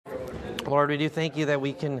Lord, we do thank you that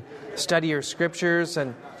we can study your scriptures,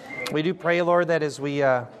 and we do pray, Lord, that as we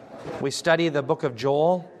study the book of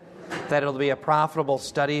Joel, that it'll be a profitable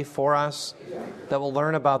study for us, that we'll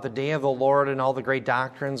learn about the day of the Lord and all the great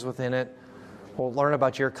doctrines within it. We'll learn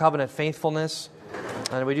about your covenant faithfulness,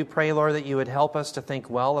 and we do pray, Lord, that you would help us to think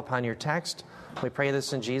well upon your text. We pray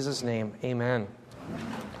this in Jesus' name. Amen.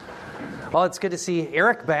 Well, it's good to see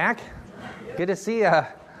Eric back. Good to see you.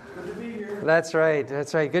 Good to be here. That's right.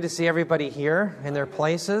 Good to see everybody here in their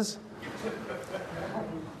places.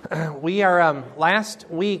 We are, last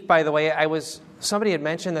week, by the way, somebody had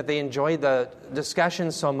mentioned that they enjoyed the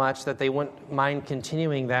discussion so much that they wouldn't mind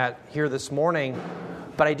continuing that here this morning.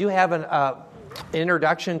 But I do have an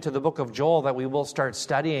introduction to the book of Joel that we will start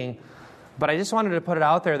studying. But I just wanted to put it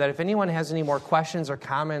out there that if anyone has any more questions or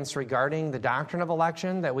comments regarding the doctrine of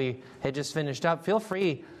election that we had just finished up, feel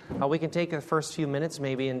free. We can take the first few minutes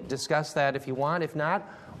maybe and discuss that if you want. If not,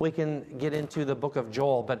 we can get into the book of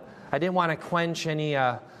Joel. But I didn't want to quench any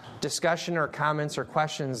discussion or comments or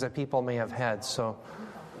questions that people may have had. So,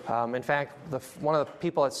 in fact, one of the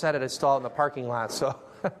people that said it is still out in the parking lot. So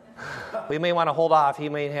we may want to hold off. He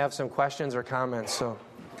may have some questions or comments. So.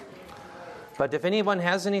 But if anyone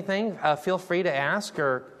has anything, feel free to ask,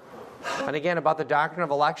 and again, about the doctrine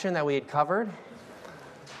of election that we had covered.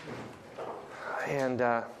 And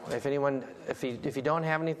if you don't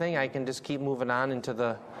have anything, I can just keep moving on into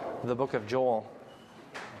the book of Joel.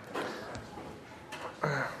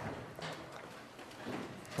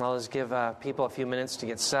 I'll just give people a few minutes to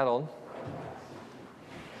get settled.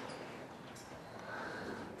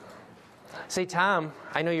 Say, Tom,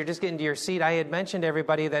 I know you're just getting to your seat. I had mentioned to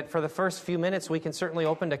everybody that for the first few minutes, we can certainly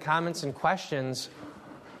open to comments and questions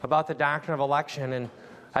about the doctrine of election. And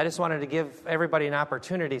I just wanted to give everybody an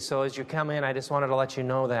opportunity. So as you come in, I just wanted to let you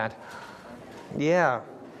know that. Yeah.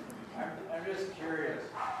 I'm just curious.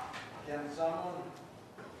 Can someone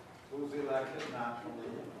who's elected not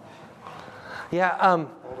believe? Yeah.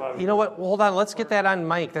 You know what? Hold on. Let's get that on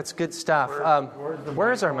mic. That's good stuff.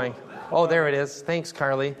 Where's our mic? Oh, there it is. Thanks,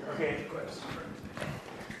 Carly. Okay.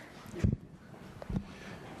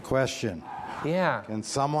 Question. Yeah. Can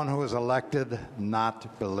someone who is elected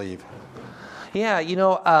not believe? Yeah,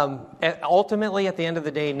 ultimately at the end of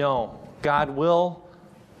the day, no. God will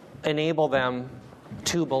enable them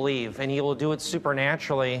to believe, and he will do it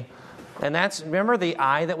supernaturally. And remember the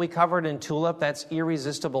I that we covered in Tulip? That's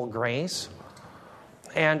irresistible grace.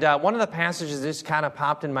 And one of the passages that just kind of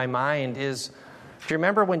popped in my mind is, do you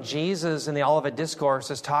remember when Jesus in the Olivet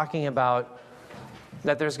Discourse is talking about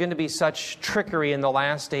that there's going to be such trickery in the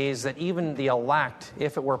last days that even the elect,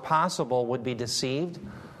 if it were possible, would be deceived?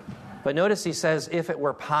 But notice he says, if it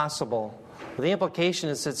were possible. The implication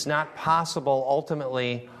is it's not possible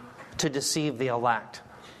ultimately to deceive the elect.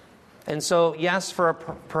 And so, yes, for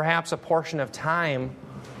perhaps a portion of time,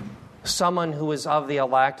 someone who is of the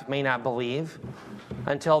elect may not believe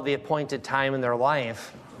until the appointed time in their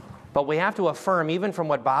life. But we have to affirm, even from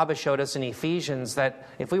what Bob has showed us in Ephesians, that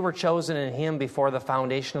if we were chosen in him before the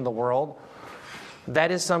foundation of the world, that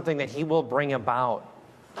is something that he will bring about.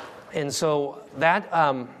 And so that,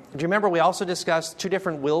 do you remember we also discussed two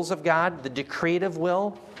different wills of God, the decretive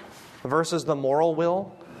will versus the moral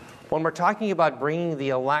will? When we're talking about bringing the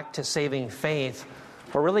elect to saving faith,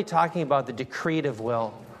 we're really talking about the decretive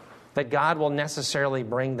will, that God will necessarily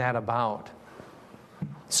bring that about.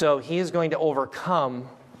 So he is going to overcome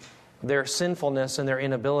their sinfulness and their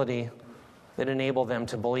inability that enable them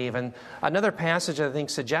to believe. And another passage I think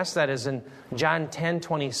suggests that is in John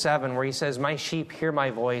 10:27, where he says, "My sheep hear my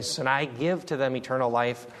voice, and I give to them eternal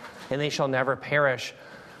life, and they shall never perish."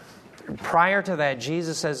 Prior to that,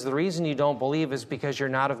 Jesus says, the reason you don't believe is because you're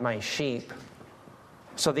not of my sheep.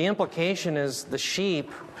 So the implication is the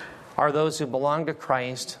sheep are those who belong to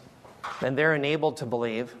Christ, and they're enabled to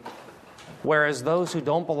believe, whereas those who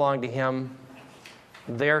don't belong to him,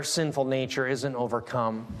 their sinful nature isn't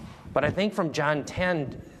overcome. But I think from John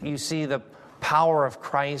 10, you see the power of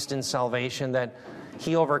Christ in salvation, that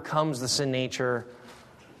he overcomes the sin nature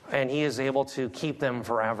and he is able to keep them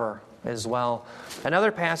forever as well.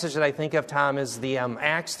 Another passage that I think of, Tom, is the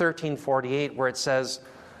Acts 13:48, where it says,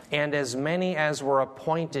 "And as many as were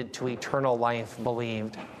appointed to eternal life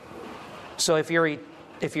believed." So if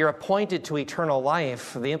you're appointed to eternal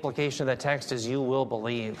life, the implication of that text is you will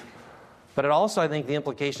believe. But it also, I think, the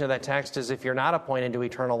implication of that text is if you're not appointed to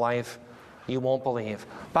eternal life, you won't believe.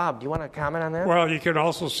 Bob, do you want to comment on that? Well, you can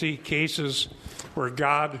also see cases where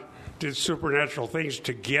God did supernatural things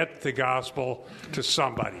to get the gospel to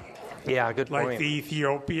somebody. Yeah, good point. Like the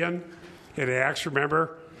Ethiopian in Acts,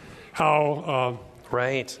 remember how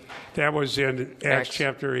right. that was in Acts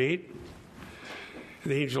chapter 8?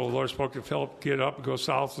 the angel of the Lord spoke to Philip, get up and go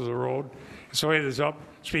south of the road. So he ends up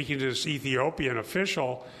speaking to this Ethiopian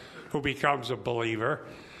official who becomes a believer.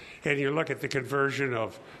 And you look at the conversion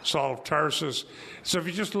of Saul of Tarsus. So if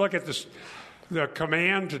you just look at this, the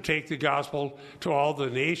command to take the gospel to all the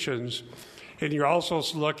nations, and you also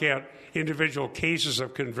look at individual cases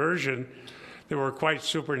of conversion that were quite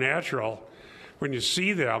supernatural, when you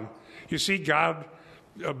see them, you see God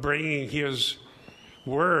bringing his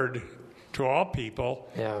word to all people.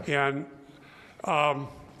 Yeah. And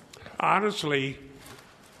honestly,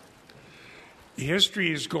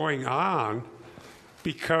 history is going on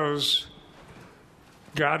because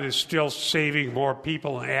God is still saving more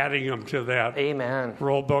people and adding them to that Amen.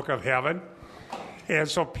 roll book of heaven. And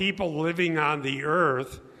so people living on the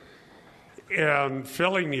earth and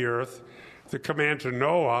filling the earth, the command to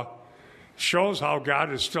Noah, shows how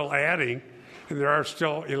God is still adding, and there are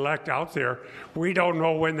still elect out there. We don't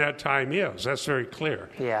know when that time is. That's very clear.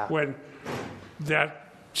 Yeah. When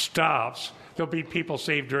that stops, there'll be people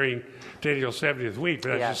saved during Daniel's 70th week, but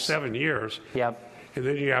that's Yes. just 7 years. Yep. And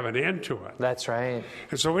then you have an end to it. That's right.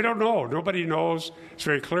 And so we don't know. Nobody knows. It's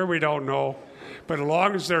very clear we don't know. But as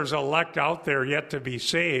long as there's elect out there yet to be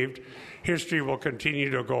saved, history will continue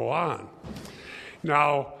to go on.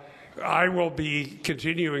 Now, I will be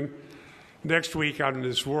continuing next week on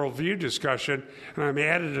this worldview discussion, and I'm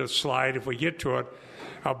added a slide, if we get to it,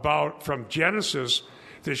 about from Genesis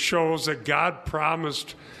that shows that God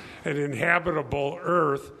promised an inhabitable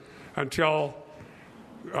earth until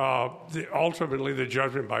ultimately the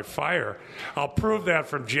judgment by fire. I'll prove that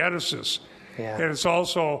from Genesis. Yeah. And it's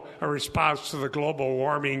also a response to the global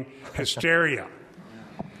warming hysteria.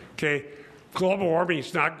 Okay? Global warming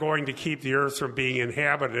is not going to keep the earth from being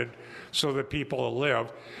inhabited so that people will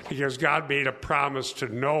live, because God made a promise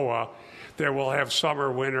to Noah that we'll have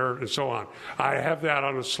summer, winter, and so on. I have that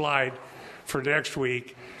on a slide for next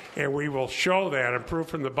week, and we will show that and prove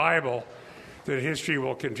from the Bible that history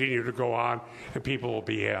will continue to go on and people will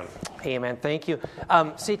be added. Amen. Thank you.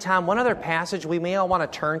 See, Tom, one other passage we may all want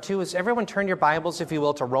to turn to is, everyone turn your Bibles, if you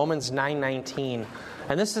will, to Romans 9:19.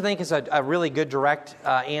 And this, I think, is a really good direct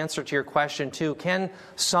answer to your question, too. Can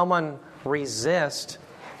someone resist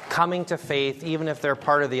coming to faith even if they're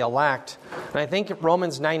part of the elect? And I think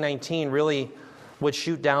Romans 9:19 really would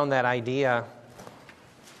shoot down that idea.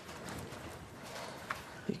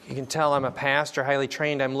 You can tell I'm a pastor, highly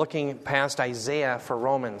trained. I'm looking past Isaiah for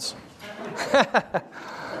Romans.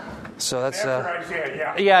 So that's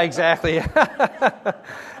yeah, exactly.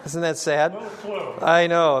 Isn't that sad? I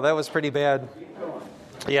know, that was pretty bad.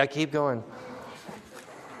 Yeah, keep going.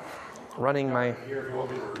 Running my.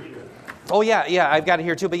 Oh yeah, I've got it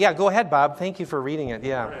here too. But yeah, go ahead, Bob. Thank you for reading it.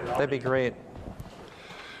 Yeah, that'd be great.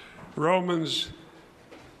 Romans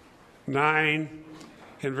 9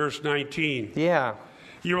 and verse 19. Yeah.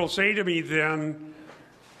 You will say to me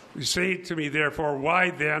therefore,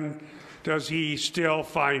 why then does he still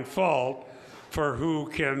find fault? For who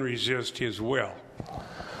can resist his will?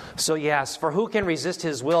 So yes, for who can resist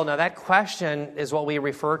his will? Now that question is what we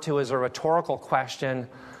refer to as a rhetorical question,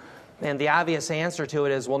 and the obvious answer to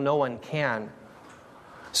it is, well, no one can.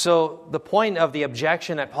 So the point of the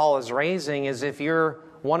objection that Paul is raising is, if you're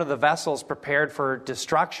one of the vessels prepared for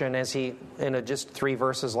destruction, as he, just 3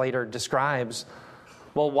 verses later, describes,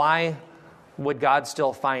 well, why would God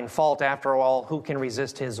still find fault? After all, who can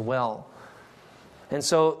resist his will? And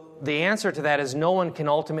so the answer to that is, no one can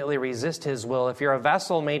ultimately resist his will. If you're a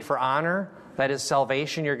vessel made for honor, that is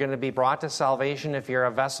salvation, you're going to be brought to salvation. If you're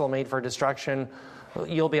a vessel made for destruction,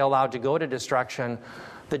 you'll be allowed to go to destruction.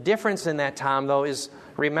 The difference in that, Tom, though, is,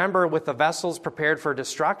 remember, with the vessels prepared for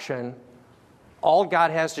destruction, all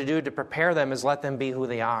God has to do to prepare them is let them be who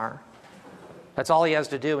they are. That's all he has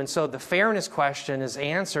to do. And so the fairness question is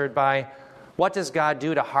answered by, what does God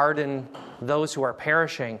do to harden those who are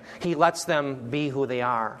perishing? He lets them be who they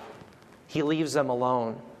are. He leaves them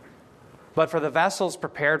alone. But for the vessels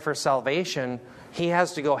prepared for salvation, he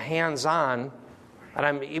has to go hands-on, and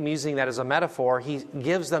I'm using that as a metaphor. He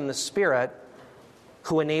gives them the Spirit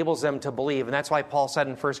who enables them to believe. And that's why Paul said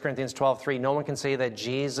in 1 Corinthians 12:3, no one can say that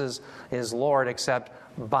Jesus is Lord except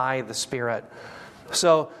by the Spirit.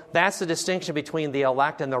 So that's the distinction between the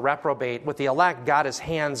elect and the reprobate. With the elect, God is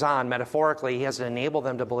hands-on, metaphorically. He has to enable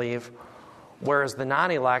them to believe. Whereas the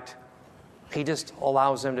non-elect, he just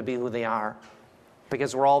allows them to be who they are.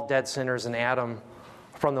 Because we're all dead sinners in Adam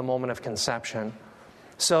from the moment of conception.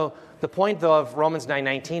 So the point, though, of Romans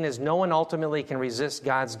 9:19 is, no one ultimately can resist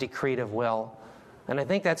God's decretive will. And I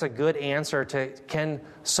think that's a good answer to, can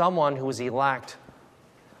someone who is elect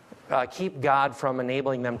keep God from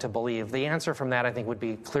enabling them to believe? The answer from that, I think, would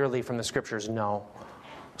be clearly from the Scriptures, no.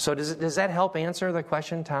 So does that help answer the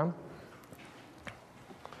question, Tom?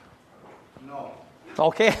 No.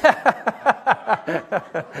 Okay.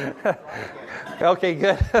 Okay,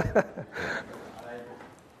 good.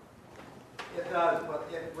 It does, but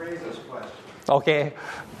it raises questions. Okay.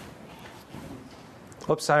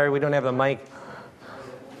 Oops, sorry, we don't have the mic.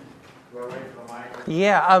 Go away from the mic.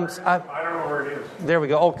 Yeah, I don't know where it is. there we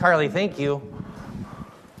go. Oh, Carly, thank you.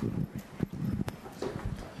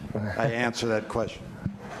 I answer that question.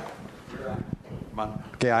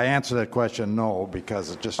 Okay, I answer that question no,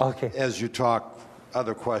 because it just, Okay. as you talk,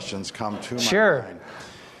 other questions come to my Sure. mind.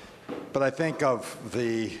 But I think of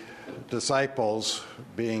the disciples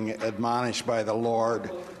being admonished by the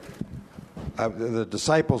Lord. The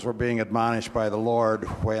disciples were being admonished by the Lord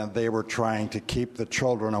when they were trying to keep the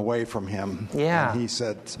children away from him. Yeah. And he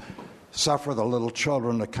said, "Suffer the little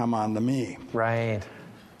children to come unto me." Right.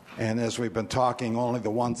 And as we've been talking, only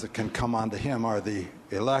the ones that can come unto him are the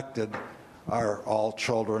elected, are all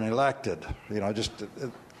children elected. You know, just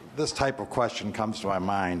this type of question comes to my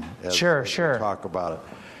mind as Sure, we sure. talk about it.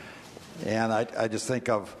 And I just think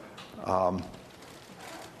of,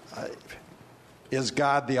 is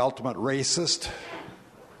God the ultimate racist?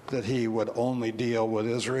 That he would only deal with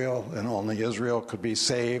Israel and only Israel could be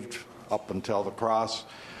saved up until the cross?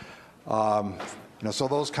 So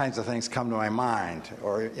those kinds of things come to my mind.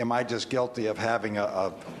 Or am I just guilty of having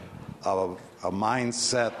a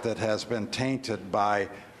mindset that has been tainted by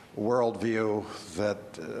worldview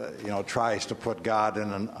that tries to put God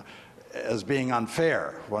in as being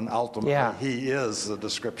unfair, when ultimately he is the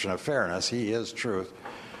description of fairness. He is truth.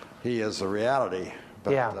 He is the reality.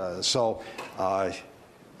 But,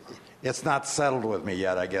 it's not settled with me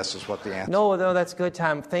yet, I guess, is what the answer is. No, that's good,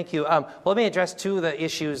 Tom. Thank you. Let me address two of the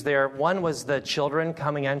issues there. One was the children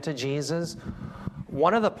coming unto Jesus.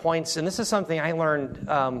 One of the points, and this is something I learned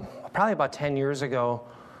probably about 10 years ago,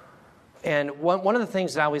 and one of the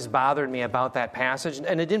things that always bothered me about that passage,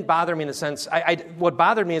 and it didn't bother me in the sense, what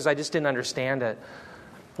bothered me is I just didn't understand it.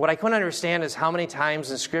 What I couldn't understand is how many times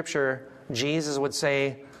in Scripture Jesus would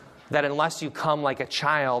say that unless you come like a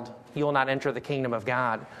child, you will not enter the kingdom of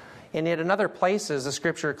God. And yet in other places, the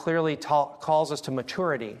Scripture clearly calls us to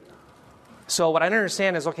maturity. So what I don't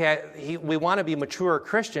understand is, we want to be mature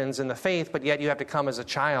Christians in the faith, but yet you have to come as a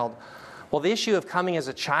child. Well, the issue of coming as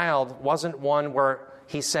a child wasn't one where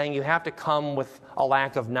he's saying you have to come with a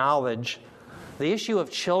lack of knowledge. The issue of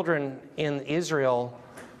children in Israel,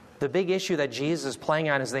 the big issue that Jesus is playing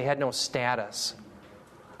on is they had no status.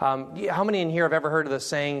 How many in here have ever heard of the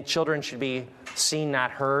saying, children should be seen,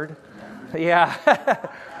 not heard? Yeah.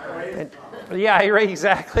 Yeah, right,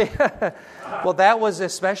 exactly. Well, that was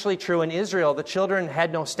especially true in Israel. The children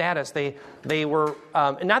had no status. They were,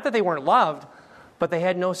 not that they weren't loved, but they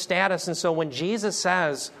had no status. And so when Jesus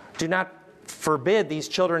says, do not forbid these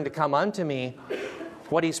children to come unto me,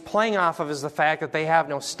 what he's playing off of is the fact that they have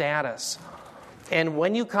no status. And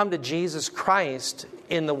when you come to Jesus Christ,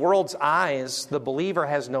 in the world's eyes, the believer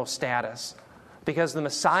has no status. Because the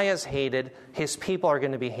Messiah is hated, his people are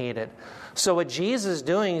going to be hated. So what Jesus is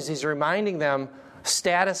doing is he's reminding them,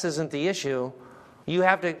 status isn't the issue. You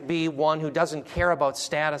have to be one who doesn't care about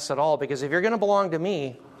status at all. Because if you're going to belong to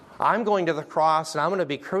me, I'm going to the cross and I'm going to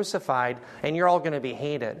be crucified and you're all going to be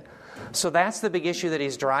hated. So that's the big issue that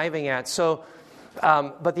he's driving at. So,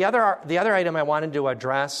 but the other item I wanted to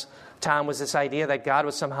address, Tom, was this idea that God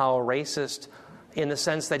was somehow a racist in the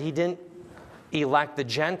sense that he didn't elect the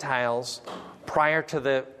Gentiles prior to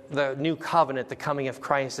the new covenant, the coming of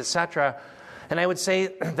Christ, etc. And I would say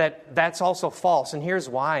that that's also false. And here's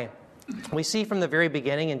why. We see from the very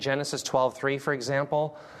beginning in Genesis 12:3, for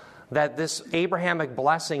example, that this Abrahamic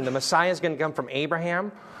blessing, the Messiah is going to come from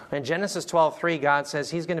Abraham. In Genesis 12:3, God says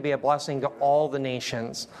he's going to be a blessing to all the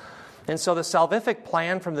nations. And so the salvific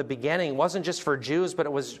plan from the beginning wasn't just for Jews, but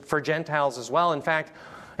it was for Gentiles as well. In fact,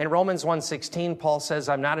 in Romans 1:16, Paul says,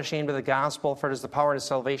 I'm not ashamed of the gospel, for it is the power of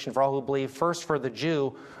salvation for all who believe, first for the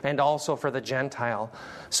Jew and also for the Gentile.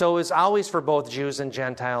 So it was always for both Jews and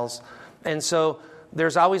Gentiles. And so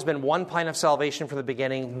there's always been one plan of salvation from the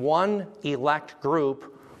beginning, one elect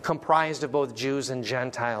group comprised of both Jews and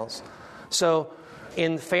Gentiles. So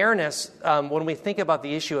in fairness, when we think about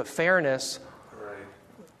the issue of fairness,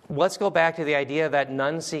 let's go back to the idea that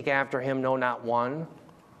none seek after him, no, not one,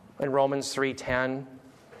 in Romans 3:10.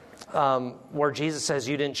 Where Jesus says,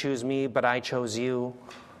 you didn't choose me, but I chose you.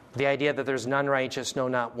 The idea that there's none righteous, no,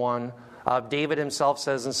 not one. David himself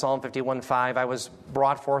says in Psalm 51:5, I was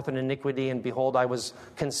brought forth in iniquity, and behold, I was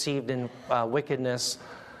conceived in wickedness.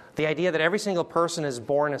 The idea that every single person is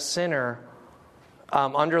born a sinner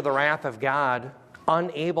under the wrath of God,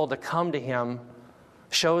 unable to come to him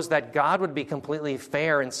shows that God would be completely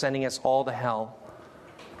fair in sending us all to hell.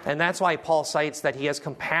 And that's why Paul cites that he has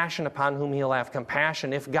compassion upon whom he'll have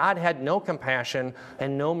compassion. If God had no compassion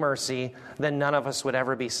and no mercy, then none of us would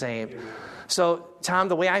ever be saved. So, Tom,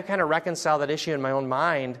 the way I kind of reconcile that issue in my own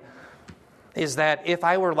mind is that if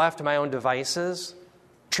I were left to my own devices,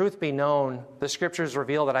 truth be known, the Scriptures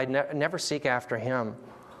reveal that I'd never seek after him.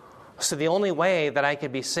 So the only way that I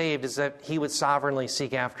could be saved is that he would sovereignly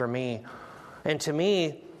seek after me. And to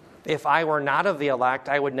me, if I were not of the elect,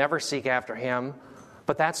 I would never seek after him.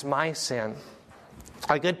 But that's my sin.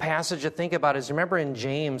 A good passage to think about is, remember in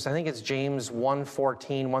James, I think it's James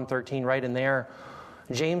 1:14, 1:13, right in there.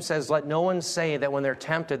 James says, let no one say that when they're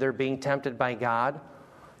tempted, they're being tempted by God.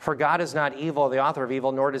 For God is not evil, the author of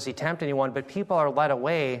evil, nor does he tempt anyone, but people are led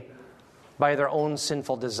away by their own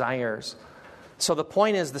sinful desires. So the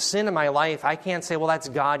point is, the sin in my life, I can't say, well, that's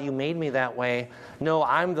God, you made me that way. No,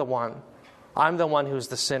 I'm the one. I'm the one who's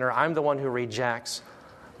the sinner. I'm the one who rejects.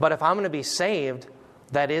 But if I'm going to be saved,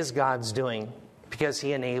 that is God's doing, because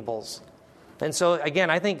he enables. And so, again,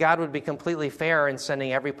 I think God would be completely fair in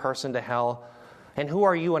sending every person to hell. And who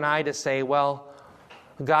are you and I to say, well,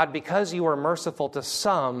 God, because you are merciful to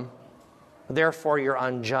some, therefore you're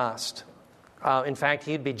unjust. In fact,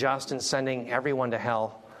 he'd be just in sending everyone to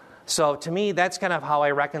hell. So to me, that's kind of how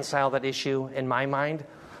I reconcile that issue in my mind.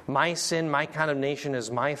 My sin, my condemnation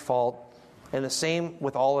is my fault, and the same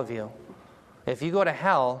with all of you. If you go to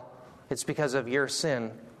hell, it's because of your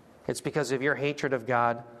sin. It's because of your hatred of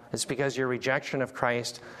God. It's because of your rejection of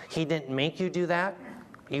Christ. He didn't make you do that.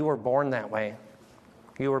 You were born that way.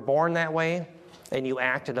 You were born that way, and you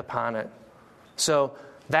acted upon it. So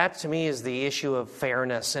that, to me, is the issue of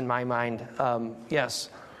fairness in my mind. Yes,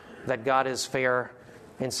 that God is fair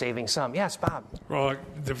in saving some. Yes, Bob. Well,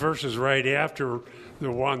 the verses right after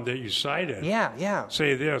the one that you cited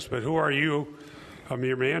say this, but who are you, a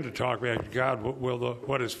mere man, to talk back to God?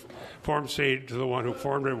 What is formed say to the one who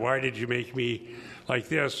formed it? Why did you make me like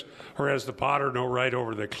this? Or has the potter no right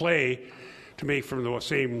over the clay to make from the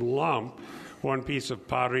same lump one piece of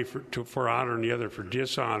pottery for honor and the other for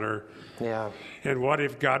dishonor? Yeah. And what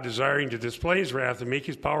if God, desiring to display his wrath and make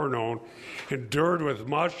his power known, endured with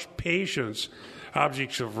much patience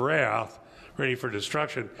objects of wrath ready for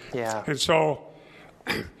destruction? Yeah. And so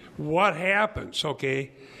what happens,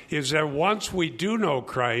 okay, is that once we do know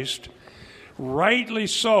Christ, rightly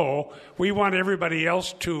so, we want everybody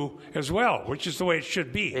else to as well, which is the way it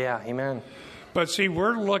should be. Yeah, amen. But see,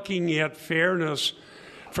 we're looking at fairness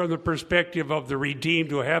from the perspective of the redeemed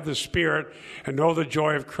who have the Spirit and know the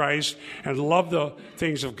joy of Christ and love the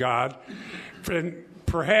things of God. And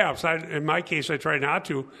perhaps, in my case, I try not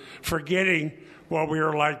to, forgetting what we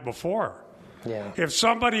were like before. Yeah. If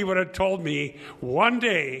somebody would have told me one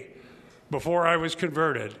day before I was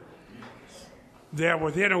converted that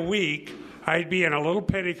within a week I'd be in a little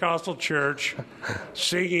Pentecostal church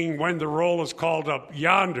singing When the Roll is Called Up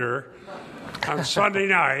Yonder on Sunday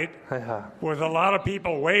night with a lot of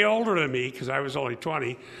people way older than me, because I was only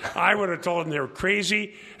 20, I would have told them they were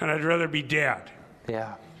crazy and I'd rather be dead.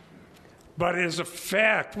 Yeah. But as a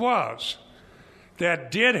fact was,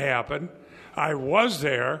 that did happen. I was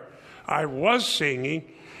there. I was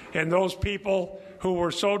singing. And those people who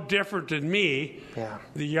were so different than me,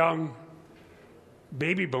 the young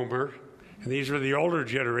baby boomer, and these were the older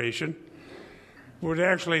generation, would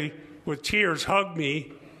actually, with tears, hug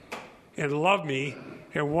me and love me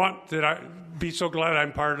and want that I be so glad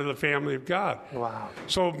I'm part of the family of God. Wow.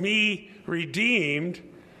 So me, redeemed,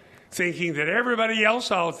 thinking that everybody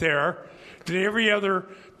else out there, that every other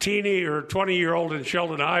teenager or 20-year-old in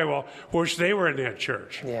Sheldon, Iowa, wish they were in that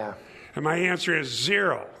church. Yeah. And my answer is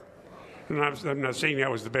zero. And I'm not saying that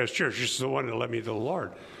was the best church, just the one that led me to the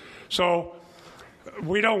Lord. So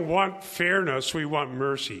we don't want fairness, we want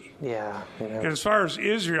mercy. Yeah. And as far as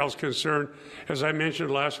Israel's concerned, as I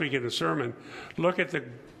mentioned last week in the sermon, look at the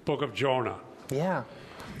book of Jonah. Yeah.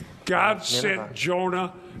 God sent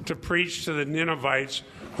Jonah to preach to the Ninevites,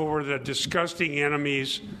 who were the disgusting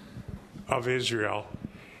enemies of Israel.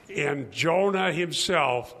 And Jonah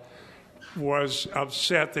himself was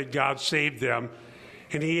upset that God saved them.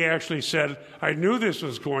 And he actually said, I knew this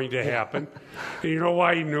was going to happen. And you know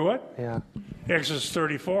why he knew it? Yeah. Exodus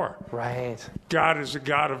 34. Right. God is a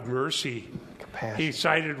God of mercy. Compassion. He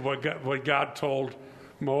cited what God told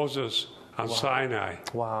Moses on Sinai.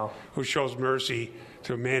 Wow. Who shows mercy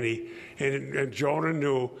to many. And Jonah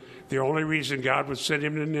knew the only reason God would send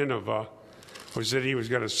him to Nineveh was that he was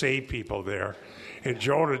going to save people there. And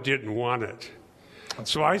Jonah didn't want it.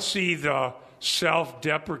 So I see the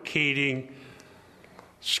self-deprecating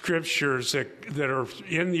scriptures that are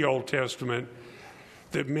in the Old Testament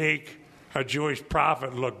that make a Jewish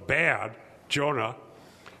prophet look bad, Jonah,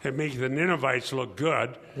 and make the Ninevites look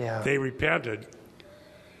good. Yeah. They repented.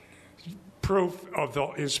 Proof of the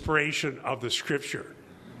inspiration of the Scripture.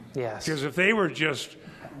 Yes. Because if they were just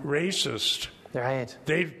racist, Right.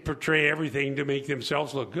 they'd portray everything to make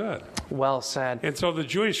themselves look good. Well said. And so the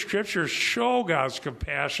Jewish Scriptures show God's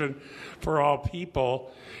compassion for all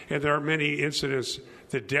people, and there are many incidents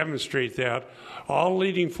that demonstrate that, all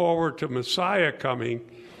leading forward to Messiah coming,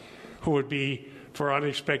 who would be for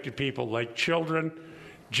unexpected people like children,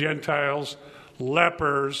 Gentiles,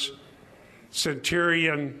 lepers,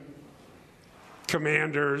 centurion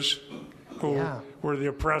commanders who were the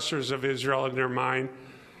oppressors of Israel in their mind.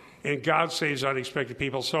 And God saves unexpected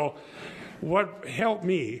people. So what helped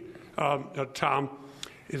me, Tom,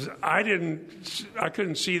 is I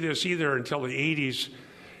couldn't see this either until the 80s,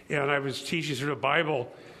 and I was teaching through the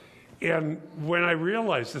Bible. And when I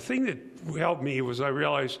realized, the thing that helped me was I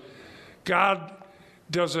realized God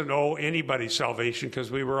doesn't owe anybody salvation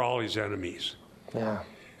because we were all his enemies. Yeah.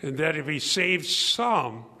 And that if he saves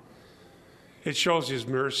some, it shows his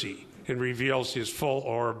mercy and reveals his full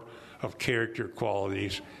orb of character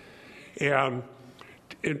qualities. And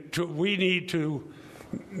we need to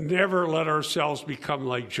never let ourselves become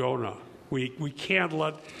like Jonah. We can't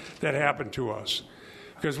let that happen to us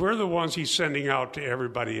because we're the ones he's sending out to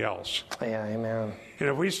everybody else. Yeah, amen. And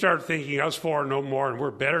if we start thinking us four no more and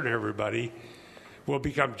we're better than everybody, we'll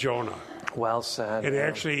become Jonah. Well said. And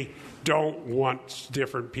actually don't want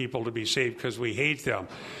different people to be saved because we hate them.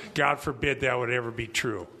 God forbid that would ever be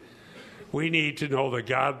true. We need to know that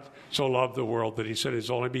God so loved the world that he sent his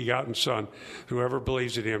only begotten Son. Whoever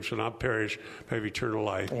believes in him shall not perish, but have eternal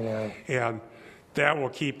life. Amen. And that will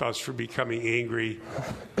keep us from becoming angry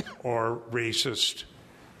or racist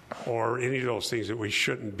or any of those things that we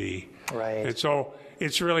shouldn't be. Right. And so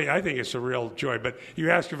it's really, I think it's a real joy. But you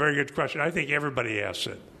asked a very good question. I think everybody asks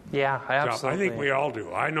it. Yeah, absolutely. I think we all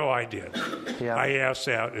do. I know I did. Yeah. I asked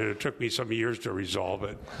that, and it took me some years to resolve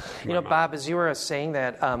it. You know, Bob, as you were saying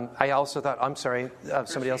that, I also thought, I'm sorry,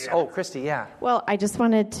 somebody else. Oh, Christy, yeah. Well, I just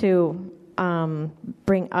wanted to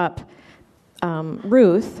bring up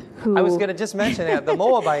Ruth, who... I was going to just mention that, the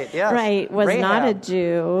Moabite, yes. Right, was Rahab. not a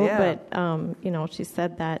Jew, Yeah. but, she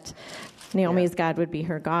said that Naomi's God would be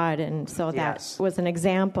her God, and so that Yes. was an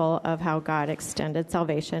example of how God extended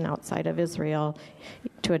salvation outside of Israel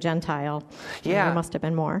to a Gentile. Yeah. And there must have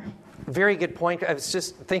been more. Very good point. I was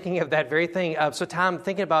just thinking of that very thing. So, Tom,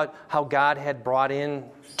 thinking about how God had brought in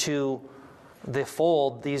to the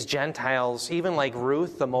fold these Gentiles, even like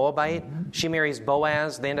Ruth, the Moabite, she marries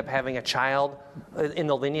Boaz. They end up having a child in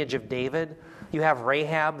the lineage of David. You have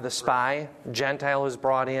Rahab, the spy, Gentile who's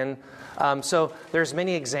brought in. So there's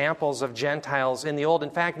many examples of Gentiles in the Old.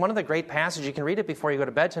 In fact, one of the great passages, you can read it before you go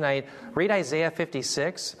to bed tonight, read Isaiah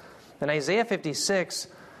 56. In Isaiah 56,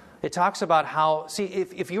 it talks about how, see,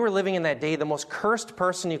 if you were living in that day, the most cursed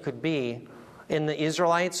person you could be in the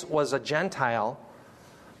Israelites was a Gentile.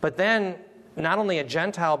 But then, not only a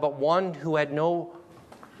Gentile, but one who had no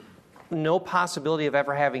possibility of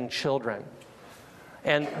ever having children.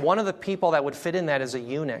 And one of the people that would fit in that is a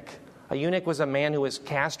eunuch. A eunuch was a man who was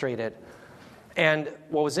castrated. And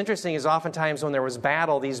what was interesting is oftentimes when there was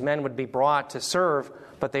battle, these men would be brought to serve,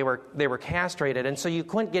 but they were castrated. And so you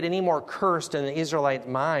couldn't get any more cursed in the Israelite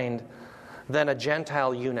mind than a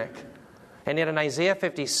Gentile eunuch. And yet in Isaiah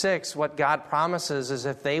 56, what God promises is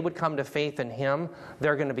if they would come to faith in him,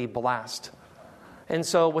 they're going to be blessed. And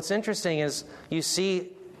so what's interesting is you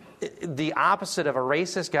see the opposite of a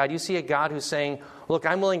racist God. You see a God who's saying, look,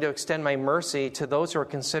 I'm willing to extend my mercy to those who are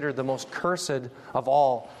considered the most cursed of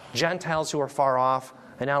all, Gentiles who are far off,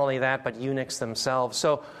 and not only that, but eunuchs themselves.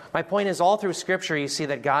 So my point is, all through Scripture, you see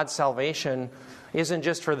that God's salvation isn't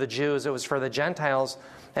just for the Jews, it was for the Gentiles.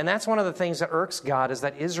 And that's one of the things that irks God, is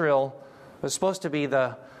that Israel was supposed to be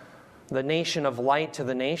the nation of light to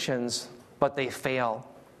the nations, but they fail.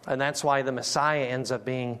 And that's why the Messiah ends up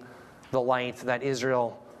being the light that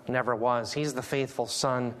Israel never was. He's the faithful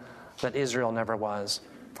son that Israel never was.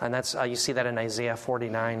 And that's you see that in Isaiah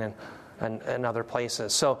 49 and other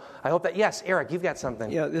places. So I hope that, yes, Eric, you've got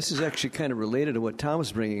something. Yeah, this is actually kind of related to what Tom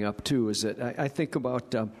was bringing up, too, is that I think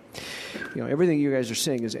about, everything you guys are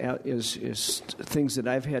saying is things that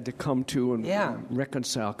I've had to come to and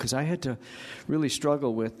reconcile, because I had to really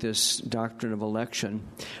struggle with this doctrine of election.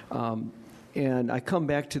 And I come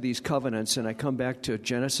back to these covenants, and I come back to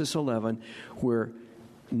Genesis 11, where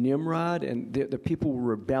Nimrod and the people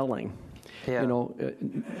were rebelling. Yeah. You know,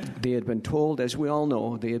 they had been told, as we all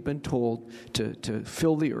know, they had been told to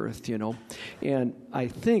fill the earth, you know. And I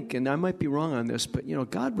think, and I might be wrong on this, but, you know,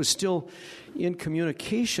 God was still in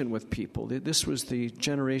communication with people. This was the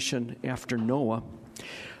generation after Noah.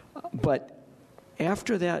 But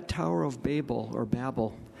after that Tower of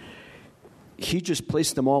Babel, he just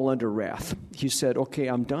placed them all under wrath. He said, okay,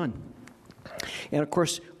 I'm done. And, of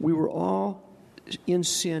course, we were all in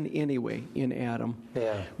sin anyway in Adam.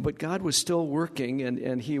 Yeah. But God was still working,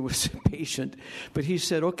 and he was patient. But he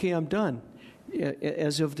said, okay, I'm done,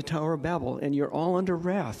 as of the Tower of Babel, and you're all under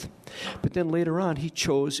wrath. But then later on, he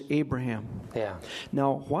chose Abraham. Yeah.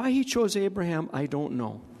 Now, why he chose Abraham, I don't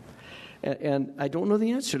know. And I don't know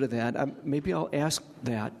the answer to that. Maybe I'll ask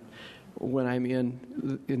that when I'm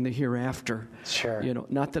in the hereafter. Sure. You know,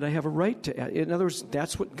 not that I have a right to. In other words,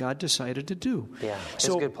 that's what God decided to do. Yeah, it's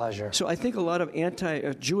a good pleasure. So I think a lot of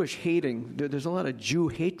anti-Jewish hating, there's a lot of Jew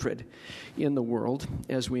hatred in the world,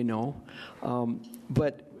 as we know.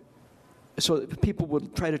 But so people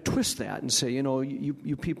would try to twist that and say, you know,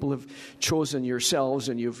 you people have chosen yourselves,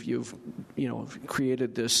 and you've you know,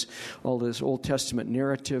 created all this Old Testament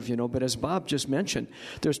narrative, you know. But as Bob just mentioned,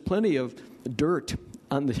 there's plenty of dirt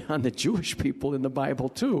on the Jewish people in the Bible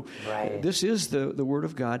too. Right. This is the Word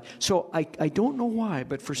of God. So I don't know why,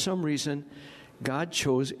 but for some reason, God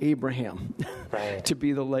chose Abraham right. to be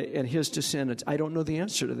and his descendants. I don't know the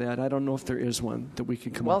answer to that. I don't know if there is one that we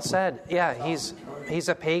can come up with. Well said. Yeah, he's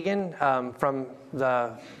a pagan from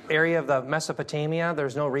the area of the Mesopotamia.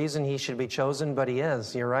 There's no reason he should be chosen, but he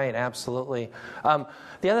is. You're right, absolutely.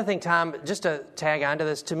 The other thing, Tom, just to tag onto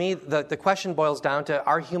this, to me, the question boils down to,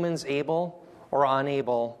 are humans able or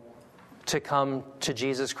unable to come to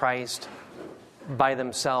Jesus Christ by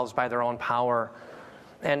themselves, by their own power?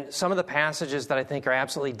 And some of the passages that I think are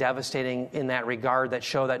absolutely devastating in that regard, that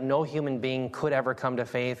show that no human being could ever come to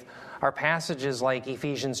faith, are passages like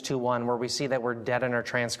Ephesians 2:1, where we see that we're dead in our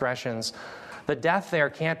transgressions. The death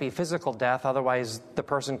there can't be physical death, otherwise the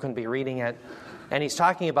person couldn't be reading it. And he's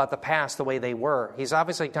talking about the past the way they were. He's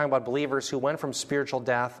obviously talking about believers who went from spiritual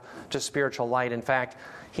death to spiritual light. In fact,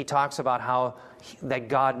 he talks about how that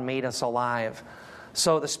God made us alive.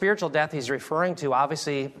 So the spiritual death he's referring to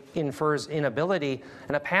obviously infers inability.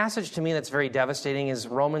 And a passage to me that's very devastating is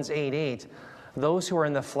Romans 8:8. Those who are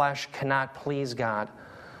in the flesh cannot please God.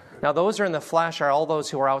 Now, those who are in the flesh are all those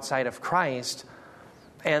who are outside of Christ.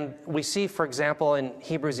 And we see, for example, in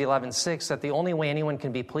Hebrews 11:6, that the only way anyone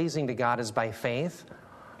can be pleasing to God is by faith.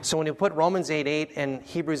 So when you put Romans 8:8 and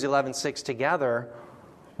Hebrews 11:6 together,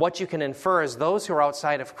 what you can infer is those who are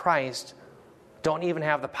outside of Christ don't even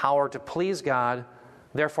have the power to please God.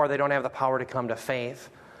 Therefore, they don't have the power to come to faith.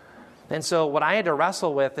 And so what I had to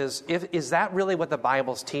wrestle with is that really what the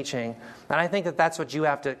Bible's teaching? And I think that that's what you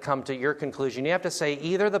have to come to your conclusion. You have to say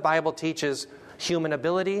either the Bible teaches human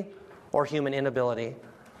ability or human inability.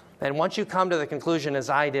 And once you come to the conclusion, as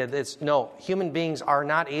I did, it's no, human beings are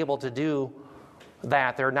not able to do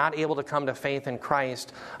that. They're not able to come to faith in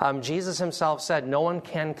Christ. Jesus himself said, no one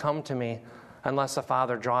can come to me unless the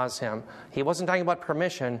Father draws him. He wasn't talking about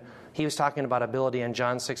permission. He was talking about ability in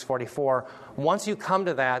John 6:44. Once you come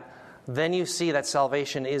to that, then you see that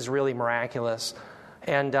salvation is really miraculous.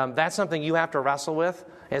 And that's something you have to wrestle with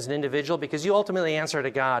as an individual, because you ultimately answer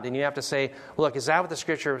to God. And you have to say, look, is that what the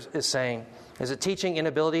Scripture is saying? Is it teaching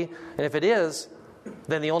inability? And if it is,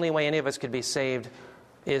 then the only way any of us could be saved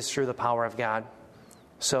is through the power of God.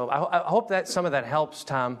 So I hope that some of that helps,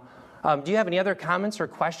 Tom. Do you have any other comments or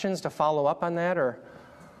questions to follow up on that? Or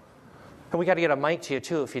and we got to get a mic to you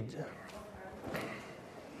too, if you.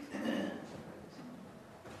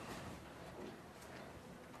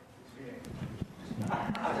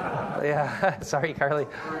 Yeah, sorry, Carly.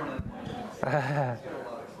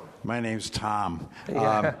 My name's Tom.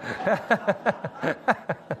 Yeah.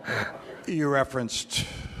 You referenced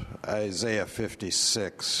Isaiah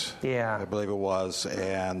 56, yeah, I believe it was,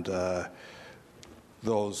 and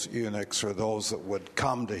those eunuchs or those that would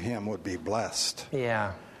come to him would be blessed.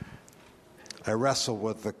 Yeah. I wrestle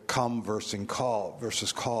with the come versus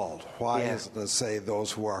called. Why is it to say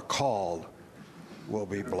those who are called will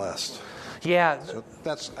be blessed? Yeah. So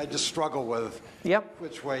I just struggle with. Yep.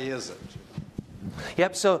 Which way is it?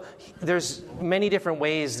 Yep, so there's many different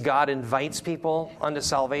ways God invites people unto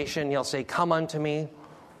salvation. He'll say, come unto me.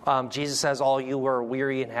 Jesus says, all you who are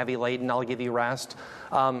weary and heavy laden, I'll give you rest.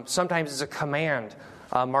 Sometimes it's a command.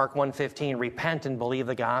 Mark 1:15, repent and believe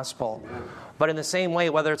the gospel. But in the same way,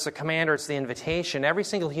 whether it's a command or it's the invitation, every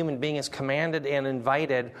single human being is commanded and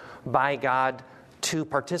invited by God to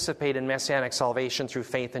participate in messianic salvation through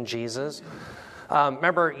faith in Jesus.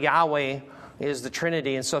 Remember, Yahweh is the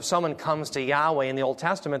Trinity. And so if someone comes to Yahweh in the Old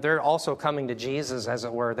Testament, they're also coming to Jesus, as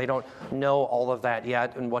it were. They don't know all of that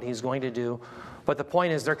yet and what he's going to do. But the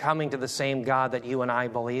point is they're coming to the same God that you and I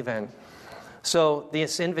believe in. So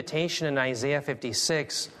this invitation in Isaiah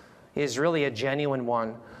 56 is really a genuine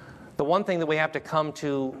one. The one thing that we have to come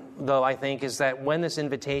to, though, I think, is that when this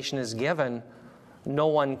invitation is given, no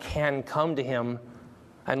one can come to him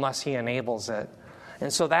unless he enables it.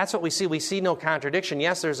 And so that's what we see. We see no contradiction.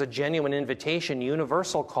 Yes, there's a genuine invitation,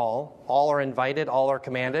 universal call. All are invited, all are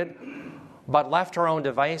commanded. But left to our own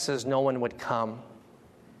devices, no one would come.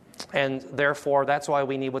 And therefore, that's why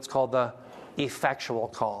we need what's called the effectual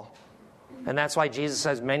call. And that's why Jesus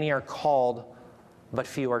says, many are called, but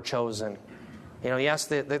few are chosen. You know, yes,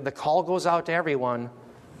 the call goes out to everyone,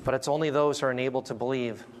 but it's only those who are enabled to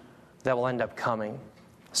believe that will end up coming.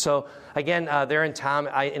 So, again, there in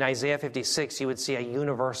Isaiah 56, you would see a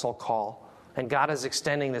universal call. And God is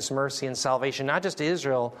extending this mercy and salvation, not just to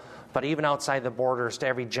Israel, but even outside the borders to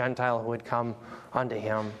every Gentile who would come unto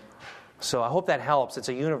him. So I hope that helps. It's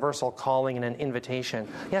a universal calling and an invitation.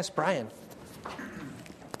 Yes, Brian.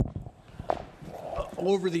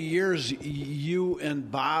 Over the years, you and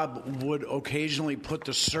Bob would occasionally put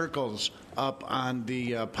the circles up on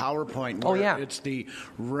the PowerPoint where it's the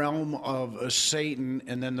realm of Satan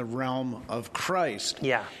and then the realm of Christ.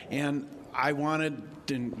 Yeah. And I wanted,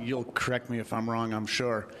 and you'll correct me if I'm wrong, I'm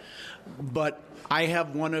sure, but I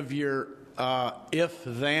have one of your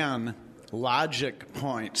if-then logic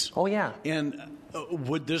points. Oh, yeah. And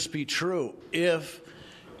would this be true if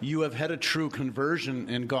you have had a true conversion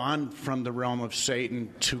and gone from the realm of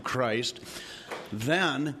Satan to Christ,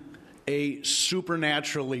 then a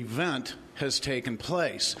supernatural event has taken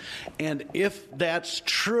place. And if that's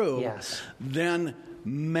true, then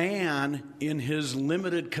man in his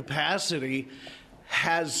limited capacity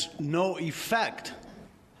has no effect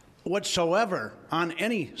whatsoever on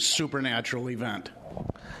any supernatural event.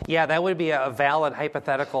 Yeah, that would be a valid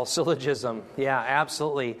hypothetical syllogism. Yeah,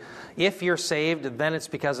 absolutely. If you're saved, then it's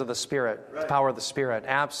because of the Spirit, the power of the Spirit.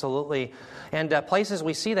 Absolutely. And places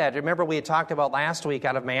we see that. Remember we had talked about last week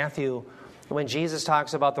out of Matthew, when Jesus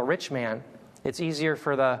talks about the rich man. It's easier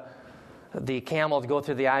for the camel to go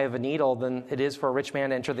through the eye of a needle than it is for a rich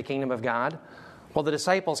man to enter the kingdom of God. Well, the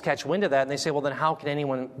disciples catch wind of that, and they say, well, then how can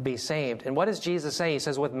anyone be saved? And what does Jesus say? He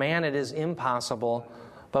says, with man it is impossible,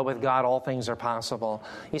 but with God all things are possible.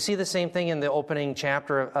 You see the same thing in the opening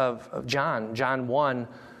chapter of John 1,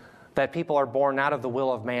 that people are born not of the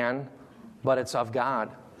will of man, but it's of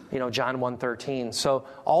God. You know, John 1:13. So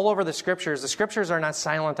all over the Scriptures are not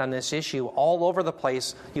silent on this issue. All over the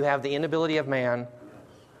place, you have the inability of man.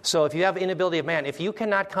 So if you have inability of man, if you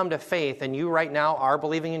cannot come to faith and you right now are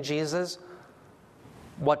believing in Jesus,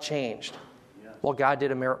 what changed? Well, God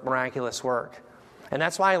did a miraculous work. And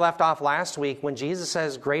that's why I left off last week when Jesus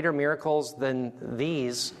says, greater miracles than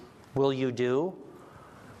these will you do.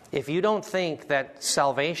 If you don't think that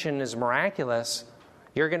salvation is miraculous,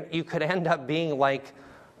 you could end up being like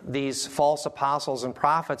these false apostles and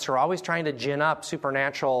prophets who are always trying to gin up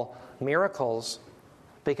supernatural miracles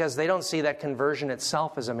because they don't see that conversion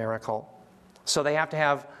itself as a miracle. So they have to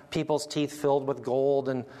have people's teeth filled with gold,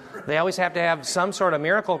 and they always have to have some sort of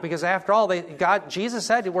miracle because after all, Jesus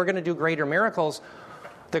said we're going to do greater miracles.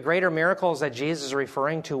 The greater miracles that Jesus is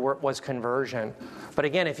referring to was conversion. But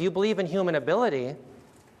again, if you believe in human ability,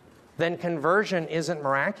 then conversion isn't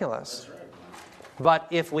miraculous. But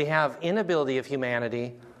if we have inability of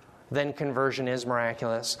humanity, then conversion is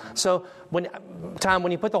miraculous. So, Tom,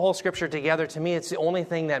 when you put the whole Scripture together, to me, it's the only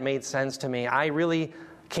thing that made sense to me. I really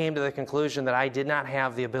came to the conclusion that I did not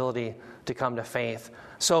have the ability to come to faith.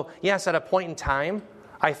 So, yes, at a point in time,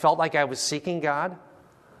 I felt like I was seeking God,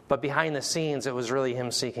 but behind the scenes, it was really Him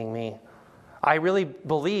seeking me. I really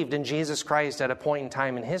believed in Jesus Christ at a point in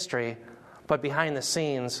time in history, but behind the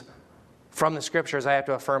scenes, from the Scriptures, I have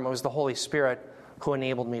to affirm it was the Holy Spirit who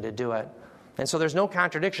enabled me to do it. And so there's no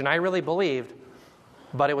contradiction. I really believed,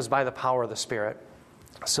 but it was by the power of the Spirit.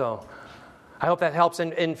 So I hope that helps.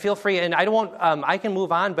 And feel free, and I can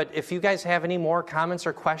move on, but if you guys have any more comments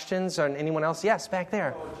or questions on anyone else, yes, back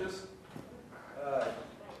there.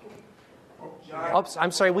 Oops,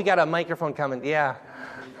 I'm sorry, we got a microphone coming. Yeah.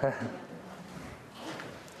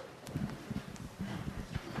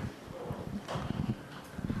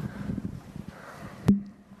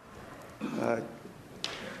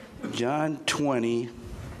 John 20,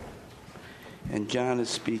 and John is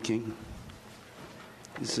speaking.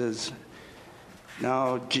 He says,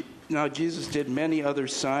 Now Jesus did many other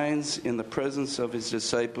signs in the presence of his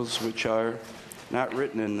disciples, which are not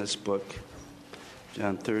written in this book.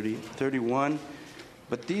 John 30, 31.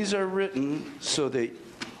 But these are written so that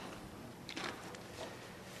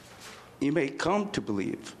you may come to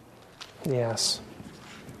believe. Yes.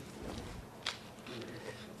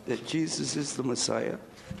 That Jesus is the Messiah.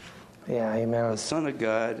 Yeah, amen. The Son of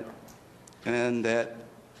God, and that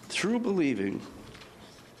through believing,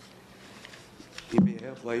 you may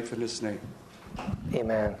have life in His name.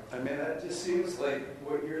 Amen. I mean, that just seems like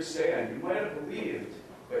what you're saying. You might have believed,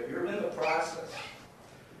 but you're in the process.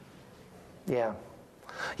 Yeah.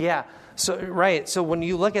 Yeah. So, right. So when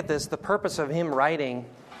you look at this, the purpose of him writing,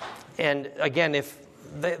 and again, if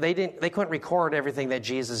they couldn't record everything that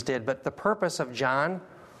Jesus did, but the purpose of John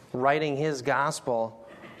writing his gospel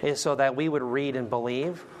is so that we would read and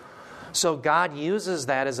believe. So God uses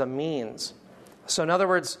that as a means. So in other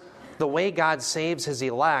words, the way God saves his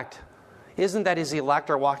elect isn't that his elect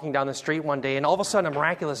are walking down the street one day and all of a sudden a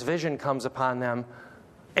miraculous vision comes upon them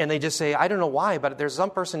and they just say, I don't know why, but there's some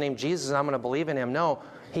person named Jesus and I'm going to believe in him. No,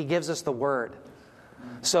 he gives us the word.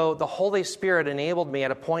 So the Holy Spirit enabled me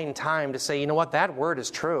at a point in time to say, you know what, that word is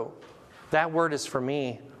true. That word is for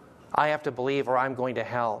me. I have to believe or I'm going to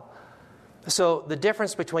hell. So the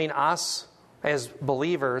difference between us as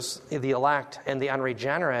believers, the elect, and the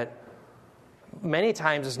unregenerate, many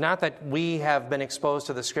times is not that we have been exposed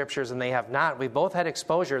to the Scriptures and they have not. We've both had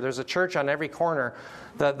exposure. There's a church on every corner.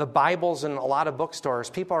 The Bible's in a lot of bookstores.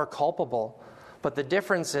 People are culpable. But the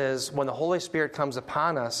difference is when the Holy Spirit comes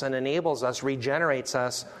upon us and enables us, regenerates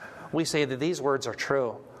us, we say that these words are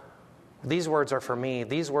true. These words are for me.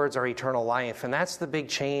 These words are eternal life. And that's the big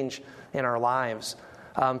change in our lives.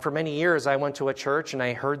 For many years, I went to a church and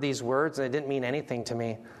I heard these words and it didn't mean anything to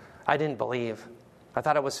me. I didn't believe. I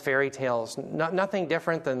thought it was fairy tales. Nothing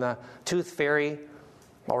different than the Tooth Fairy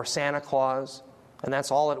or Santa Claus. And that's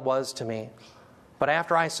all it was to me. But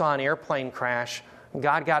after I saw an airplane crash,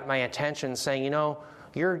 God got my attention saying, you know,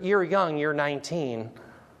 you're young, you're 19,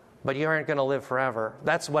 but you aren't going to live forever.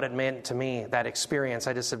 That's what it meant to me, that experience.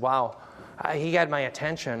 I just said, wow. He got my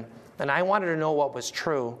attention. And I wanted to know what was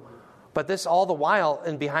true. But this all the while,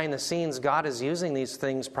 and behind the scenes, God is using these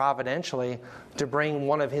things providentially to bring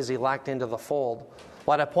one of his elect into the fold.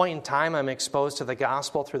 Well, at a point in time, I'm exposed to the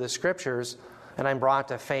gospel through the Scriptures, and I'm brought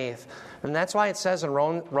to faith. And that's why it says in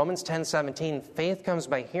Romans 10:17, faith comes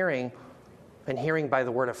by hearing, and hearing by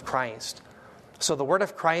the word of Christ. So the word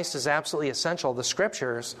of Christ is absolutely essential, the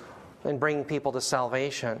Scriptures, in bringing people to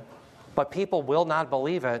salvation. But people will not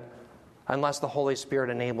believe it unless the Holy Spirit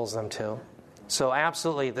enables them to. So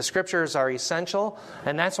absolutely, the Scriptures are essential,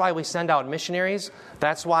 and that's why we send out missionaries.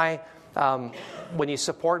 That's why when you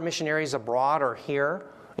support missionaries abroad or here,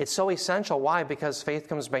 it's so essential. Why? Because faith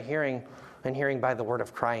comes by hearing, and hearing by the word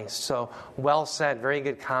of Christ. So well said, very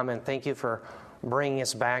good comment. Thank you for bringing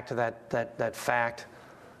us back to that fact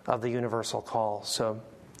of the universal call. So,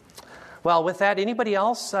 well, with that, anybody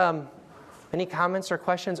else? Any comments or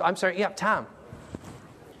questions? I'm sorry, yeah, Tom.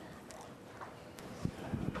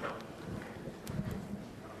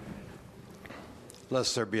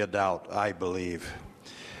 Lest there be a doubt, I believe.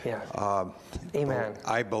 Yeah. Amen.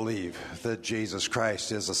 I believe that Jesus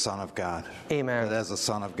Christ is the Son of God. Amen. That as the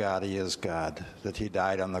Son of God, he is God. That he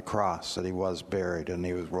died on the cross, that he was buried, and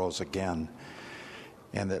he rose again.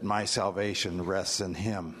 And that my salvation rests in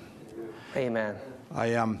him. Amen. I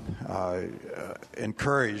am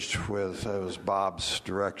encouraged with, it was Bob's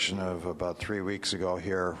direction of about 3 weeks ago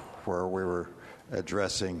here, where we were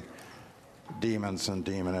addressing demons and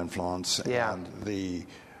demon influence. Yeah. And the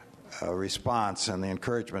response and the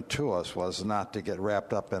encouragement to us was not to get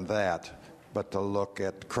wrapped up in that, but to look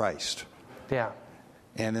at Christ. Yeah.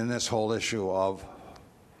 And in this whole issue of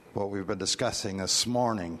what we've been discussing this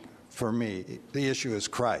morning, for me, the issue is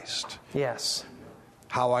Christ. Yes.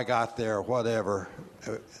 How I got there, whatever,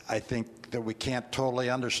 I think that we can't totally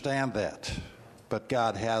understand that. But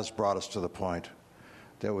God has brought us to the point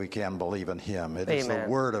that we can believe in him. It is the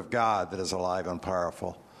Word of God that is alive and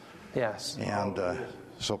powerful. Yes. And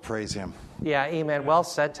so praise him. Yeah, amen. Well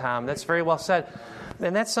said, Tom. That's very well said.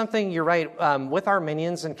 And that's something, you're right, with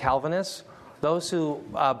Arminians and Calvinists, those who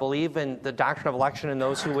believe in the doctrine of election and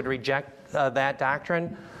those who would reject that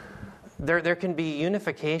doctrine, there can be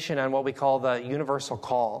unification on what we call the universal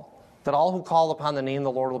call, that all who call upon the name of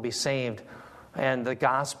the Lord will be saved, and the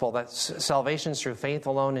gospel, that salvation is through faith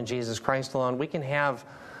alone in Jesus Christ alone. We can have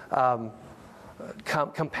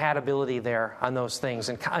compatibility there on those things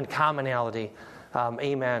and commonality.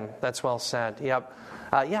 Amen. That's well said. Yep.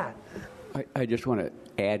 Yeah. I just want to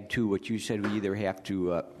add to what you said. We either have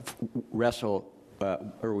to wrestle,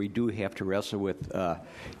 or we do have to wrestle with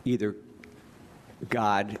either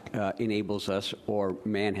God enables us or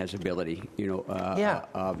man has ability,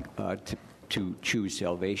 to choose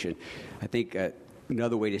salvation. I think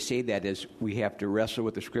another way to say that is we have to wrestle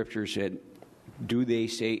with the Scriptures and do they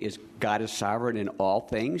say is God is sovereign in all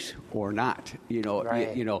things or not?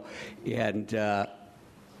 Right. And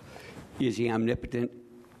is he omnipotent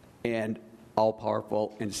and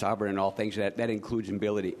all-powerful and sovereign in all things? That includes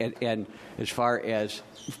ability. And as far as,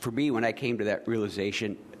 for me, when I came to that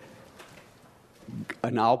realization,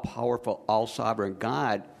 an all-powerful, all-sovereign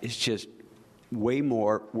God is just way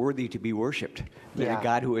more worthy to be worshipped than a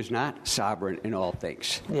God who is not sovereign in all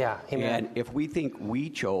things. Yeah, amen. And if we think we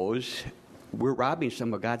chose, we're robbing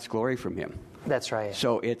some of God's glory from him. That's right.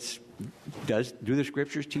 So do the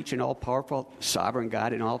scriptures teach an all-powerful, sovereign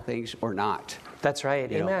God in all things or not? That's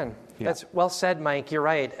right. Amen. Yeah. That's well said, Mike. You're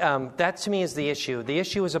right. That to me is the issue. The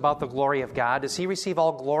issue is about the glory of God. Does he receive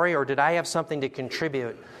all glory, or did I have something to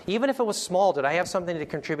contribute? Even if it was small, did I have something to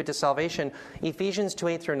contribute to salvation? Ephesians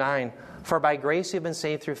 2:8-9. For by grace you've been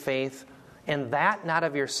saved through faith, and that not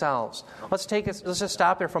of yourselves. Let's just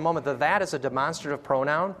stop there for a moment. The that is a demonstrative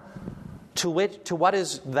pronoun. To what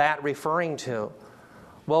is that referring to?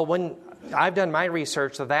 Well, when I've done my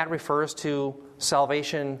research, that refers to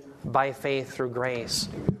salvation by faith through grace.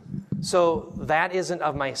 So that isn't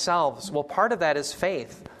of myself. Well, part of that is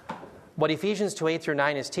faith. What Ephesians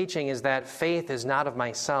 2:8-9 is teaching is that faith is not of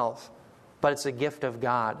myself, but it's a gift of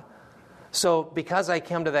God. So because I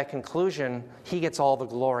came to that conclusion, he gets all the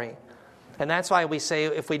glory. And that's why we say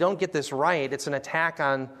if we don't get this right, it's an attack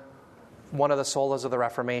on one of the solas of the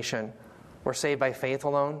Reformation. We're saved by faith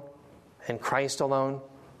alone, in Christ alone,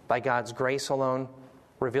 by God's grace alone,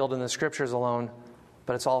 revealed in the Scriptures alone,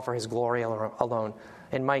 but it's all for his glory alone.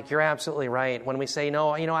 And Mike, you're absolutely right. When we say, no,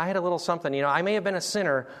 I had a little something, I may have been a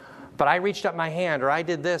sinner, but I reached up my hand or I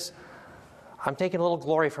did this, I'm taking a little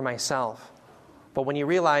glory for myself. But when you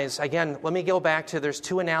realize, again, let me go back to, there's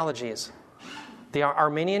two analogies. The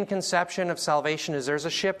Arminian conception of salvation is there's a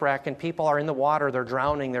shipwreck and people are in the water, they're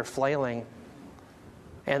drowning, they're flailing.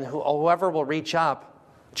 And whoever will reach up,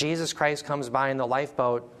 Jesus Christ comes by in the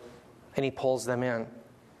lifeboat and he pulls them in.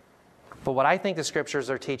 But what I think the scriptures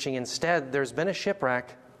are teaching instead, there's been a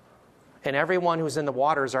shipwreck and everyone who's in the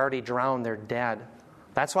water is already drowned, they're dead.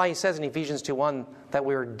 That's why he says in Ephesians 2:1 that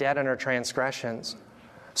we were dead in our transgressions.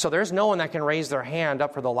 So there's no one that can raise their hand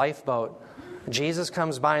up for the lifeboat. Jesus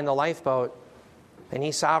comes by in the lifeboat and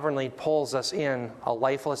he sovereignly pulls us in a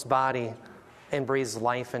lifeless body and breathes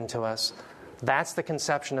life into us. That's the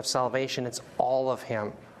conception of salvation. It's all of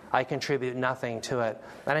him. I contribute nothing to it.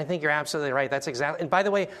 And I think you're absolutely right. That's exactly. And by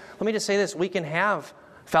the way, let me just say this. We can have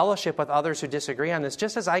fellowship with others who disagree on this,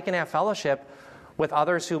 just as I can have fellowship with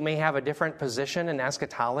others who may have a different position in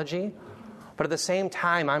eschatology. But at the same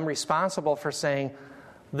time, I'm responsible for saying,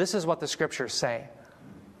 this is what the scriptures say.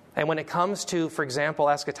 And when it comes to, for example,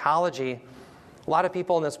 eschatology, a lot of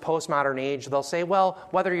people in this postmodern age, they'll say, well,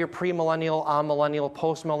 whether you're premillennial, amillennial,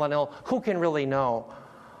 postmillennial, who can really know?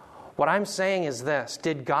 What I'm saying is this.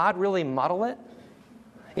 Did God really muddle it?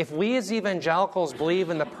 If we as evangelicals believe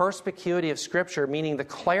in the perspicuity of Scripture, meaning the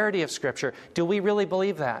clarity of Scripture, do we really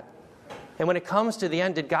believe that? And when it comes to the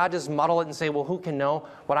end, did God just muddle it and say, well, who can know?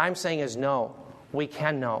 What I'm saying is no, we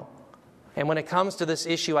can know. And when it comes to this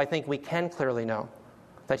issue, I think we can clearly know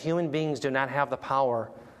that human beings do not have the power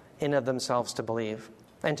in of themselves to believe.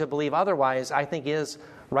 And to believe otherwise, I think is,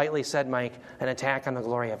 rightly said, Mike, an attack on the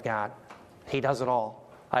glory of God. He does it all.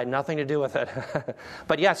 I had nothing to do with it.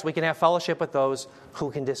 But yes, we can have fellowship with those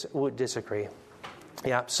who would disagree.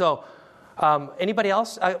 Yeah, so anybody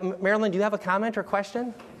else? Marilyn, do you have a comment or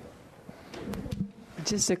question?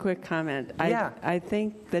 Just a quick comment. Yeah. I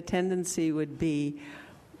think the tendency would be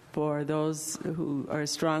for those who are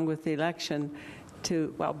strong with the election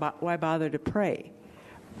to, why bother to pray?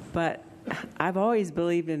 But I've always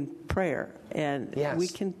believed in prayer, and we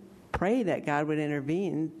can pray that God would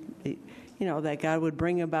intervene, that God would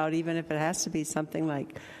bring about, even if it has to be something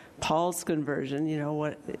like Paul's conversion,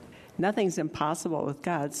 nothing's impossible with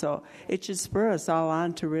God. So it should spur us all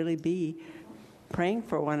on to really be praying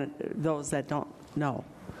for those that don't know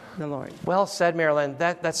the Lord. Well said, Marilyn.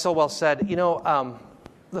 That's so well said.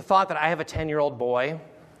 The thought that I have a 10-year-old boy,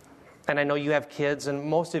 and I know you have kids, and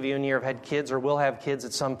most of you in here have had kids or will have kids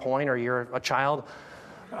at some point, or you're a child.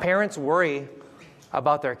 Parents worry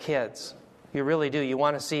about their kids. You really do. You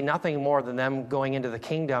want to see nothing more than them going into the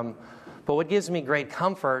kingdom. But what gives me great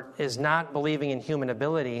comfort is not believing in human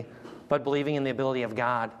ability, but believing in the ability of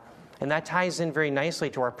God. And that ties in very nicely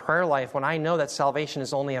to our prayer life. When I know that salvation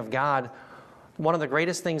is only of God, one of the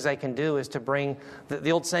greatest things I can do is to bring,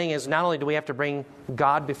 the old saying is, not only do we have to bring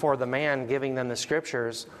God before the man, giving them the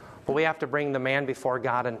scriptures, but we have to bring the man before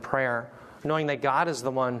God in prayer, knowing that God is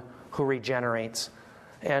the one who regenerates.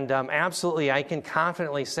 And absolutely, I can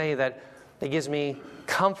confidently say that it gives me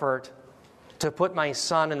comfort to put my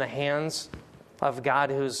son in the hands of God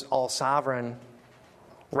who's all sovereign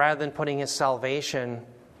rather than putting his salvation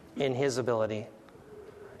in his ability.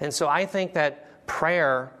 And so I think that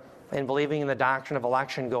prayer and believing in the doctrine of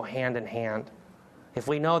election go hand in hand. If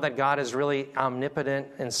we know that God is really omnipotent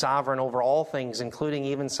and sovereign over all things, including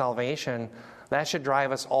even salvation, that should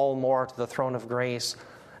drive us all more to the throne of grace,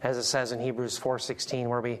 as it says in Hebrews 4:16,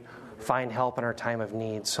 where we find help in our time of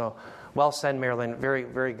need. So, well said, Marilyn. Very,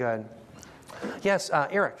 very good. Yes,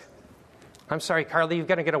 Eric. I'm sorry, Carly, you've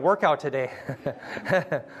got to get a workout today.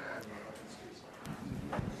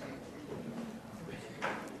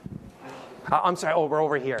 I'm sorry. Oh, we're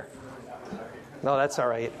over here. No, that's all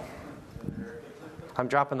right. I'm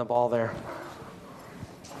dropping the ball there.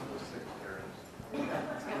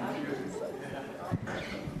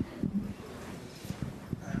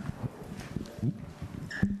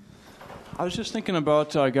 I was just thinking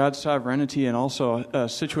about God's sovereignty and also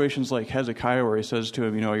situations like Hezekiah, where he says to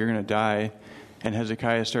him, you're going to die. And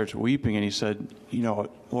Hezekiah starts weeping, and he said,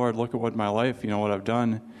 Lord, look at what my life, what I've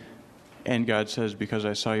done. And God says, because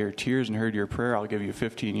I saw your tears and heard your prayer, I'll give you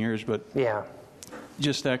 15 years. But yeah,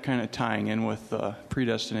 just that kind of tying in with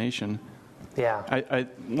predestination. Yeah.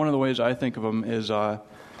 One of the ways I think of him is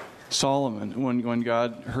Solomon. When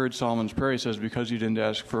God heard Solomon's prayer, he says, because you didn't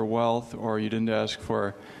ask for wealth or you didn't ask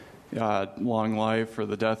for long life or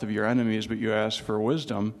the death of your enemies, but you asked for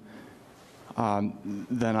wisdom,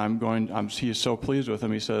 then he is so pleased with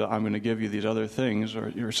him, he said, I'm going to give you these other things,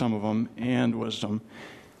 or some of them, and wisdom.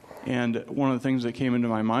 And one of the things that came into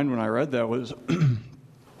my mind when I read that was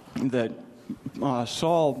that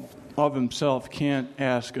Saul of himself can't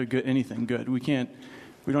ask anything good. We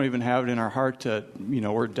don't even have it in our heart to,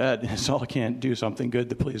 we're dead. Saul can't do something good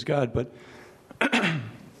to please God, but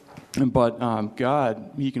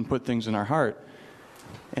God, he can put things in our heart.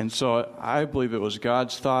 And so I believe it was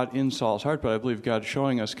God's thought in Saul's heart, but I believe God's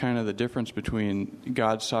showing us kind of the difference between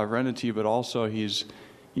God's sovereignty, but also he's,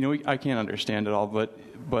 I can't understand it all,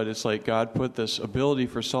 but it's like God put this ability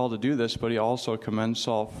for Saul to do this, but he also commends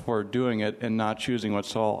Saul for doing it and not choosing what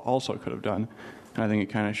Saul also could have done. And I think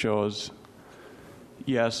it kind of shows,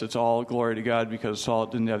 yes, it's all glory to God because Saul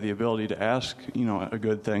didn't have the ability to ask, a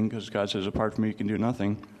good thing, because God says, apart from me, you can do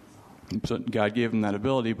nothing. So God gave him that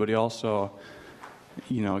ability, but he also,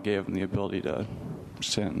 gave him the ability to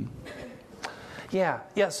sin. Yeah.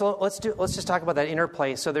 So let's just talk about that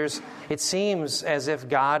interplay. So it seems as if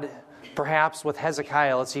God, perhaps with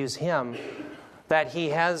Hezekiah, let's use him, that he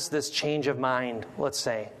has this change of mind, let's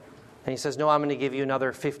say. And he says, no, I'm going to give you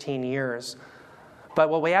another 15 years. But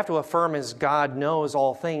what we have to affirm is God knows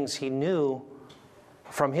all things. He knew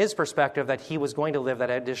from his perspective that he was going to live that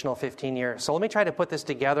additional 15 years. So let me try to put this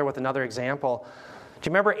together with another example. Do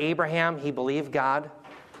you remember Abraham? He believed God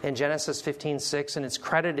in Genesis 15:6, and it's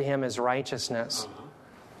credited to him as righteousness.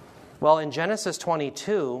 Well, in Genesis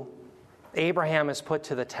 22, Abraham is put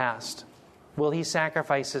to the test. Will he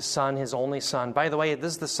sacrifice his son, his only son? By the way,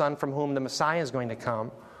 this is the son from whom the Messiah is going to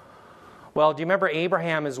come. Well, do you remember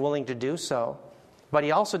Abraham is willing to do so? But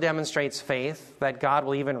he also demonstrates faith that God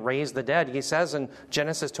will even raise the dead. He says in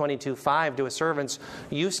Genesis 22:5 to his servants,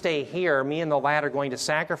 you stay here, me and the lad are going to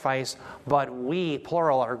sacrifice, but we,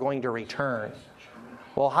 plural, are going to return.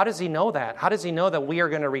 Well, how does he know that? How does he know that we are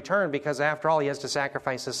going to return? Because after all, he has to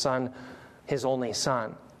sacrifice his son, his only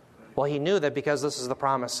son. Well, he knew that because this is the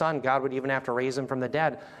promised son, God would even have to raise him from the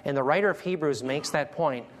dead. And the writer of Hebrews makes that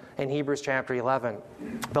point in Hebrews chapter 11.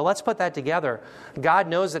 But let's put that together. God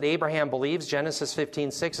knows that Abraham believes. Genesis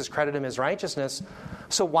 15:6 has credited him as righteousness.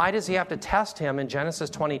 So why does he have to test him in Genesis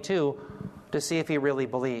 22 to see if he really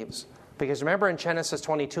believes? Because remember in Genesis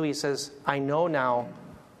 22 he says, I know now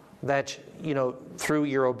that, through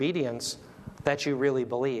your obedience, that you really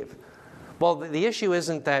believe. Well, the issue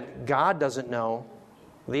isn't that God doesn't know.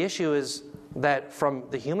 The issue is that from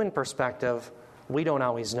the human perspective, we don't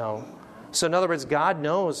always know. So in other words, God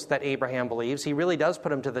knows that Abraham believes. He really does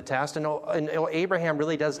put him to the test, and Abraham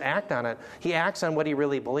really does act on it. He acts on what he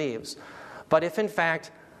really believes. But if in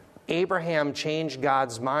fact Abraham changed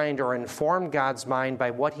God's mind or informed God's mind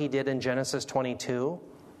by what he did in Genesis 22,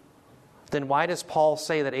 then why does Paul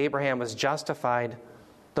say that Abraham was justified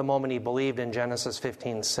the moment he believed in Genesis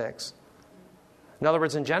 15:6? In other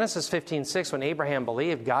words, in Genesis 15:6, when Abraham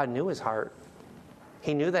believed, God knew his heart.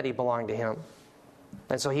 He knew that he belonged to him.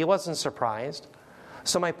 And so he wasn't surprised.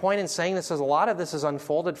 So my point in saying this is a lot of this is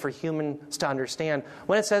unfolded for humans to understand.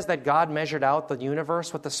 When it says that God measured out the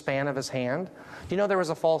universe with the span of his hand, do you know there was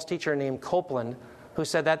a false teacher named Copeland who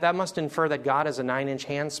said that must infer that God has a 9-inch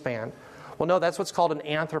hand span. Well, no, that's what's called an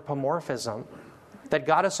anthropomorphism, that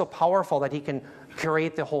God is so powerful that he can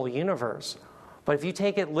create the whole universe. But if you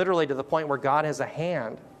take it literally to the point where God has a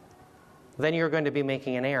hand, then you're going to be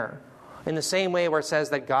making an error. In the same way where it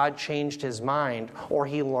says that God changed his mind or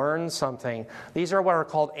he learned something. These are what are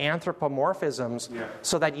called anthropomorphisms,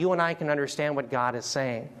 so that you and I can understand what God is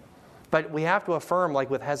saying. But we have to affirm,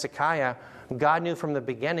 like with Hezekiah, God knew from the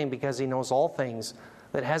beginning, because he knows all things,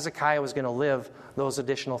 that Hezekiah was going to live those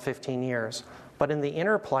additional 15 years. But in the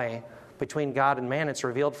interplay between God and man, it's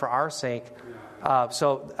revealed for our sake.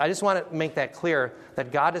 So I just want to make that clear,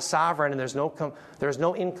 that God is sovereign, and there's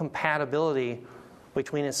no incompatibility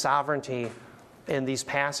between his sovereignty in these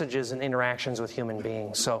passages and interactions with human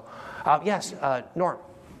beings. So, yes, Norm.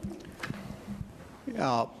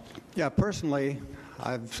 Yeah, personally,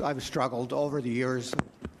 I've struggled over the years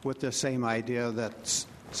with the same idea that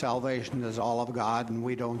salvation is all of God and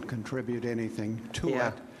we don't contribute anything to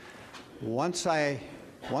it. Once I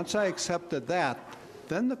accepted that,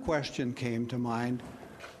 then the question came to mind,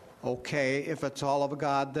 okay, if it's all of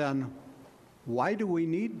God, then why do we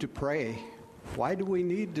need to pray? Why do we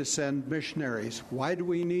need to send missionaries? Why do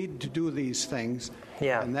we need to do these things?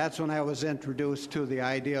 Yeah. And that's when I was introduced to the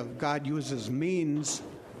idea of God uses means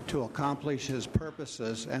to accomplish his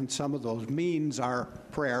purposes, and some of those means are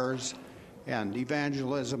prayers and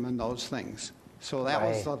evangelism and those things. So that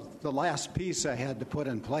was the last piece I had to put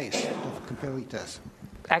in place to complete this.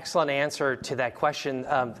 Excellent answer to that question.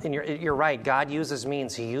 And you're right. God uses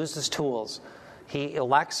means. He uses tools. He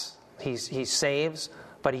elects. He saves.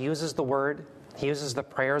 But he uses the word. He uses the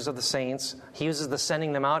prayers of the saints. He uses the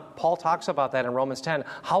sending them out. Paul talks about that in Romans 10.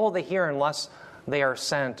 How will they hear unless they are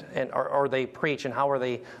sent, or they preach? And how are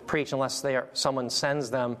they preach unless someone sends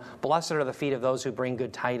them? Blessed are the feet of those who bring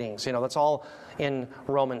good tidings. That's all in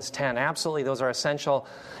Romans 10. Absolutely, those are essential.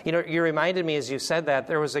 You reminded me as you said that,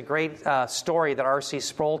 there was a great story that R.C.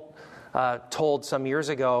 Sproul told some years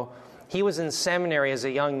ago. He was in seminary as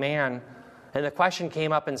a young man, and the question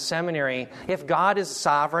came up in seminary, if God is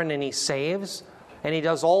sovereign and he saves, and he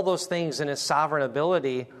does all those things in his sovereign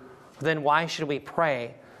ability, then why should we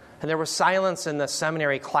pray? And there was silence in the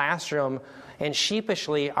seminary classroom, and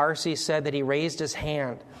sheepishly, R.C. said that he raised his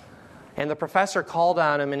hand. And the professor called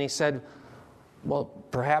on him, and he said, well,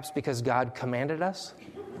 perhaps because God commanded us?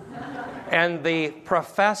 And the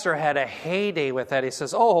professor had a heyday with that. He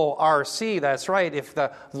says, oh, R.C., that's right. If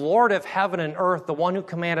the Lord of heaven and earth, the one who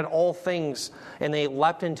commanded all things, and they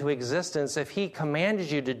leapt into existence, if he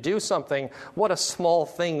commanded you to do something, what a small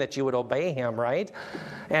thing that you would obey him, right?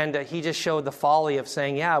 And he just showed the folly of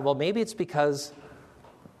saying, yeah, well, maybe it's because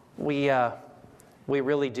we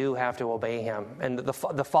really do have to obey him. And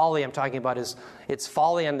the folly I'm talking about is, it's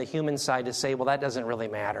folly on the human side to say, well, that doesn't really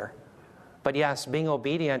matter. But yes, being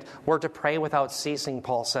obedient, we're to pray without ceasing,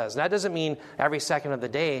 Paul says. That doesn't mean every second of the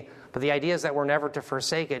day, but the idea is that we're never to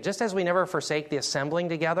forsake it. Just as we never forsake the assembling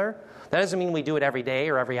together, that doesn't mean we do it every day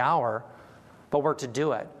or every hour, but we're to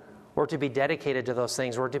do it. We're to be dedicated to those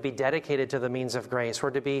things. We're to be dedicated to the means of grace. We're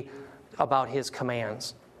to be about his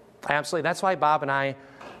commands. Absolutely. That's why Bob and I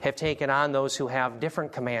have taken on those who have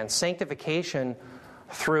different commands. Sanctification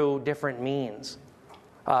through different means.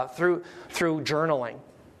 Through journaling.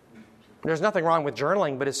 There's nothing wrong with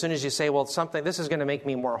journaling, but as soon as you say, well, this is going to make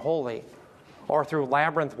me more holy, or through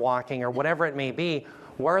labyrinth walking, or whatever it may be,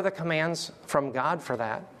 where are the commands from God for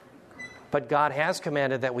that? But God has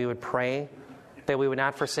commanded that we would pray, that we would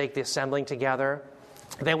not forsake the assembling together,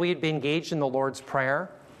 that we would be engaged in the Lord's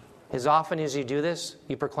Prayer. As often as you do this,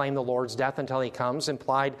 you proclaim the Lord's death until he comes.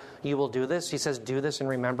 Implied, you will do this. He says, do this in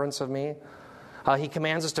remembrance of me. He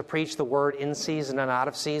commands us to preach the word in season and out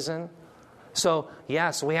of season. So,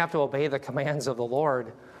 yes, we have to obey the commands of the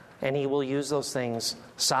Lord, and he will use those things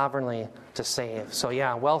sovereignly to save. So,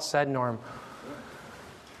 yeah, well said, Norm.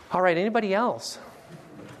 All right, anybody else?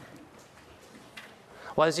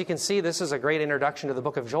 Well, as you can see, this is a great introduction to the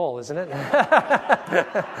book of Joel, isn't it?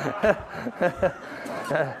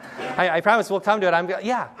 I promise we'll come to it.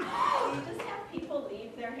 Yeah. You just have people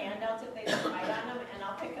leave their handouts if they don't write on them, and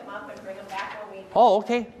I'll pick them up and bring them back when we... Oh,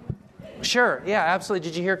 okay. Sure. Yeah, absolutely.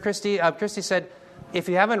 Did you hear Christy? Christy said, if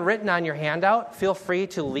you haven't written on your handout, feel free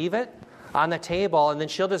to leave it on the table, and then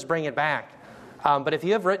she'll just bring it back. But if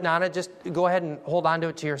you have written on it, just go ahead and hold on to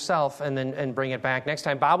it to yourself and bring it back next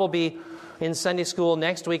time. Bob will be in Sunday school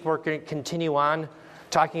next week. We're going to continue on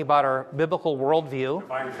talking about our biblical worldview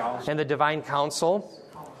and the divine counsel.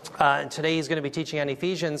 And today he's going to be teaching on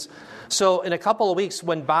Ephesians. So in a couple of weeks,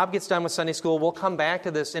 when Bob gets done with Sunday school, we'll come back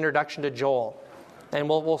to this introduction to Joel. And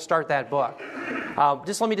we'll start that book.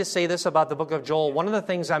 Just let me say this about the book of Joel. One of the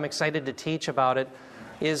things I'm excited to teach about it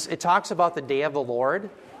is it talks about the day of the Lord,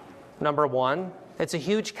 number one. It's a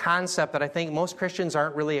huge concept that I think most Christians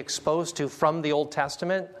aren't really exposed to from the Old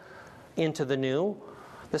Testament into the New.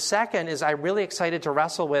 The second is I'm really excited to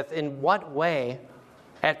wrestle with in what way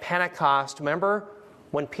at Pentecost, remember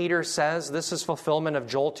when Peter says this is fulfillment of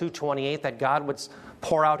Joel 2:28, that God would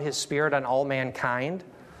pour out his Spirit on all mankind?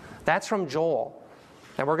 That's from Joel.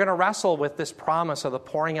 And we're going to wrestle with this promise of the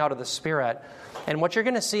pouring out of the Spirit. And what you're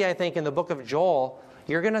going to see, I think, in the book of Joel,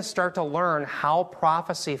 you're going to start to learn how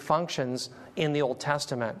prophecy functions in the Old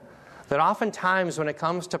Testament. That oftentimes when it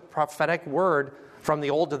comes to prophetic word from the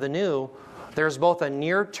Old to the New, there's both a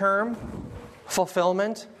near-term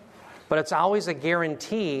fulfillment, but it's always a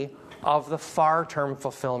guarantee of the far-term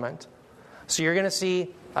fulfillment. So you're going to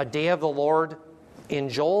see a day of the Lord in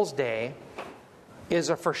Joel's day is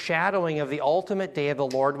a foreshadowing of the ultimate day of the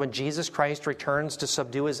Lord when Jesus Christ returns to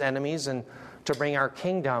subdue his enemies and to bring our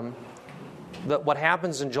kingdom. What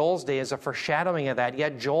happens in Joel's day is a foreshadowing of that,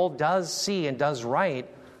 yet Joel does see and does write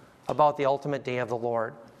about the ultimate day of the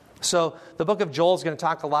Lord. So the book of Joel is going to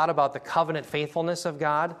talk a lot about the covenant faithfulness of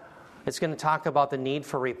God. It's going to talk about the need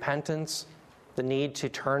for repentance, the need to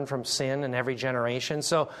turn from sin in every generation.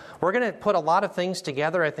 So we're going to put a lot of things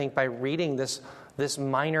together, I think, by reading this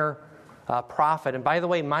minor prophet. And by the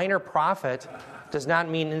way, minor prophet does not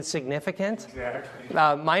mean insignificant. Exactly.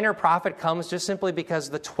 Minor prophet comes just simply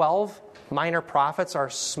because the 12 minor prophets are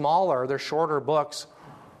smaller, they're shorter books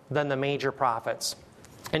than the major prophets.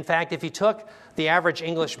 In fact, if you took the average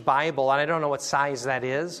English Bible, and I don't know what size that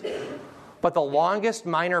is, but the longest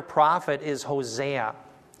minor prophet is Hosea.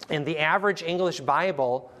 In the average English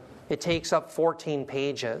Bible, it takes up 14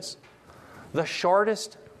 pages. The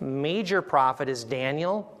shortest major prophet is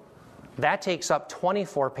Daniel. That takes up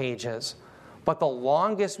 24 pages. But the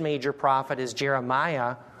longest major prophet is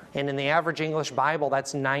Jeremiah, and in the average English Bible,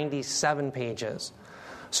 that's 97 pages.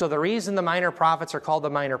 So the reason the minor prophets are called the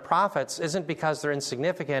minor prophets isn't because they're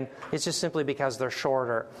insignificant, it's just simply because they're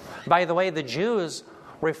shorter. By the way, the Jews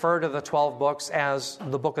refer to the 12 books as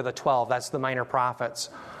the book of the 12. That's the minor prophets.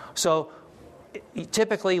 So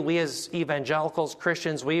typically we as evangelicals,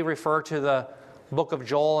 Christians, we refer to the book of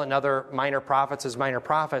Joel and other minor prophets as minor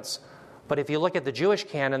prophets. But if you look at the Jewish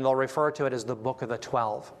canon, they'll refer to it as the book of the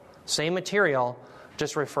 12. Same material,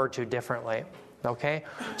 just referred to differently. Okay?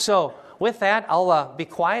 So with that, I'll be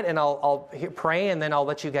quiet and I'll pray, and then I'll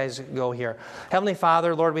let you guys go here. Heavenly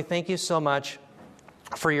Father, Lord, we thank you so much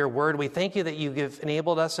for your word. We thank you that you've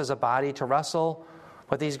enabled us as a body to wrestle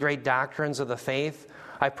with these great doctrines of the faith.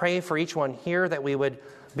 I pray for each one here that we would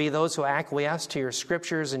be those who acquiesce to your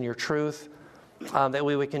scriptures and your truth, that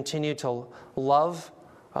we would continue to love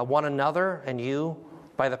one another and you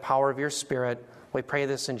by the power of your Spirit. We pray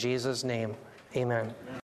this in Jesus' name. Amen.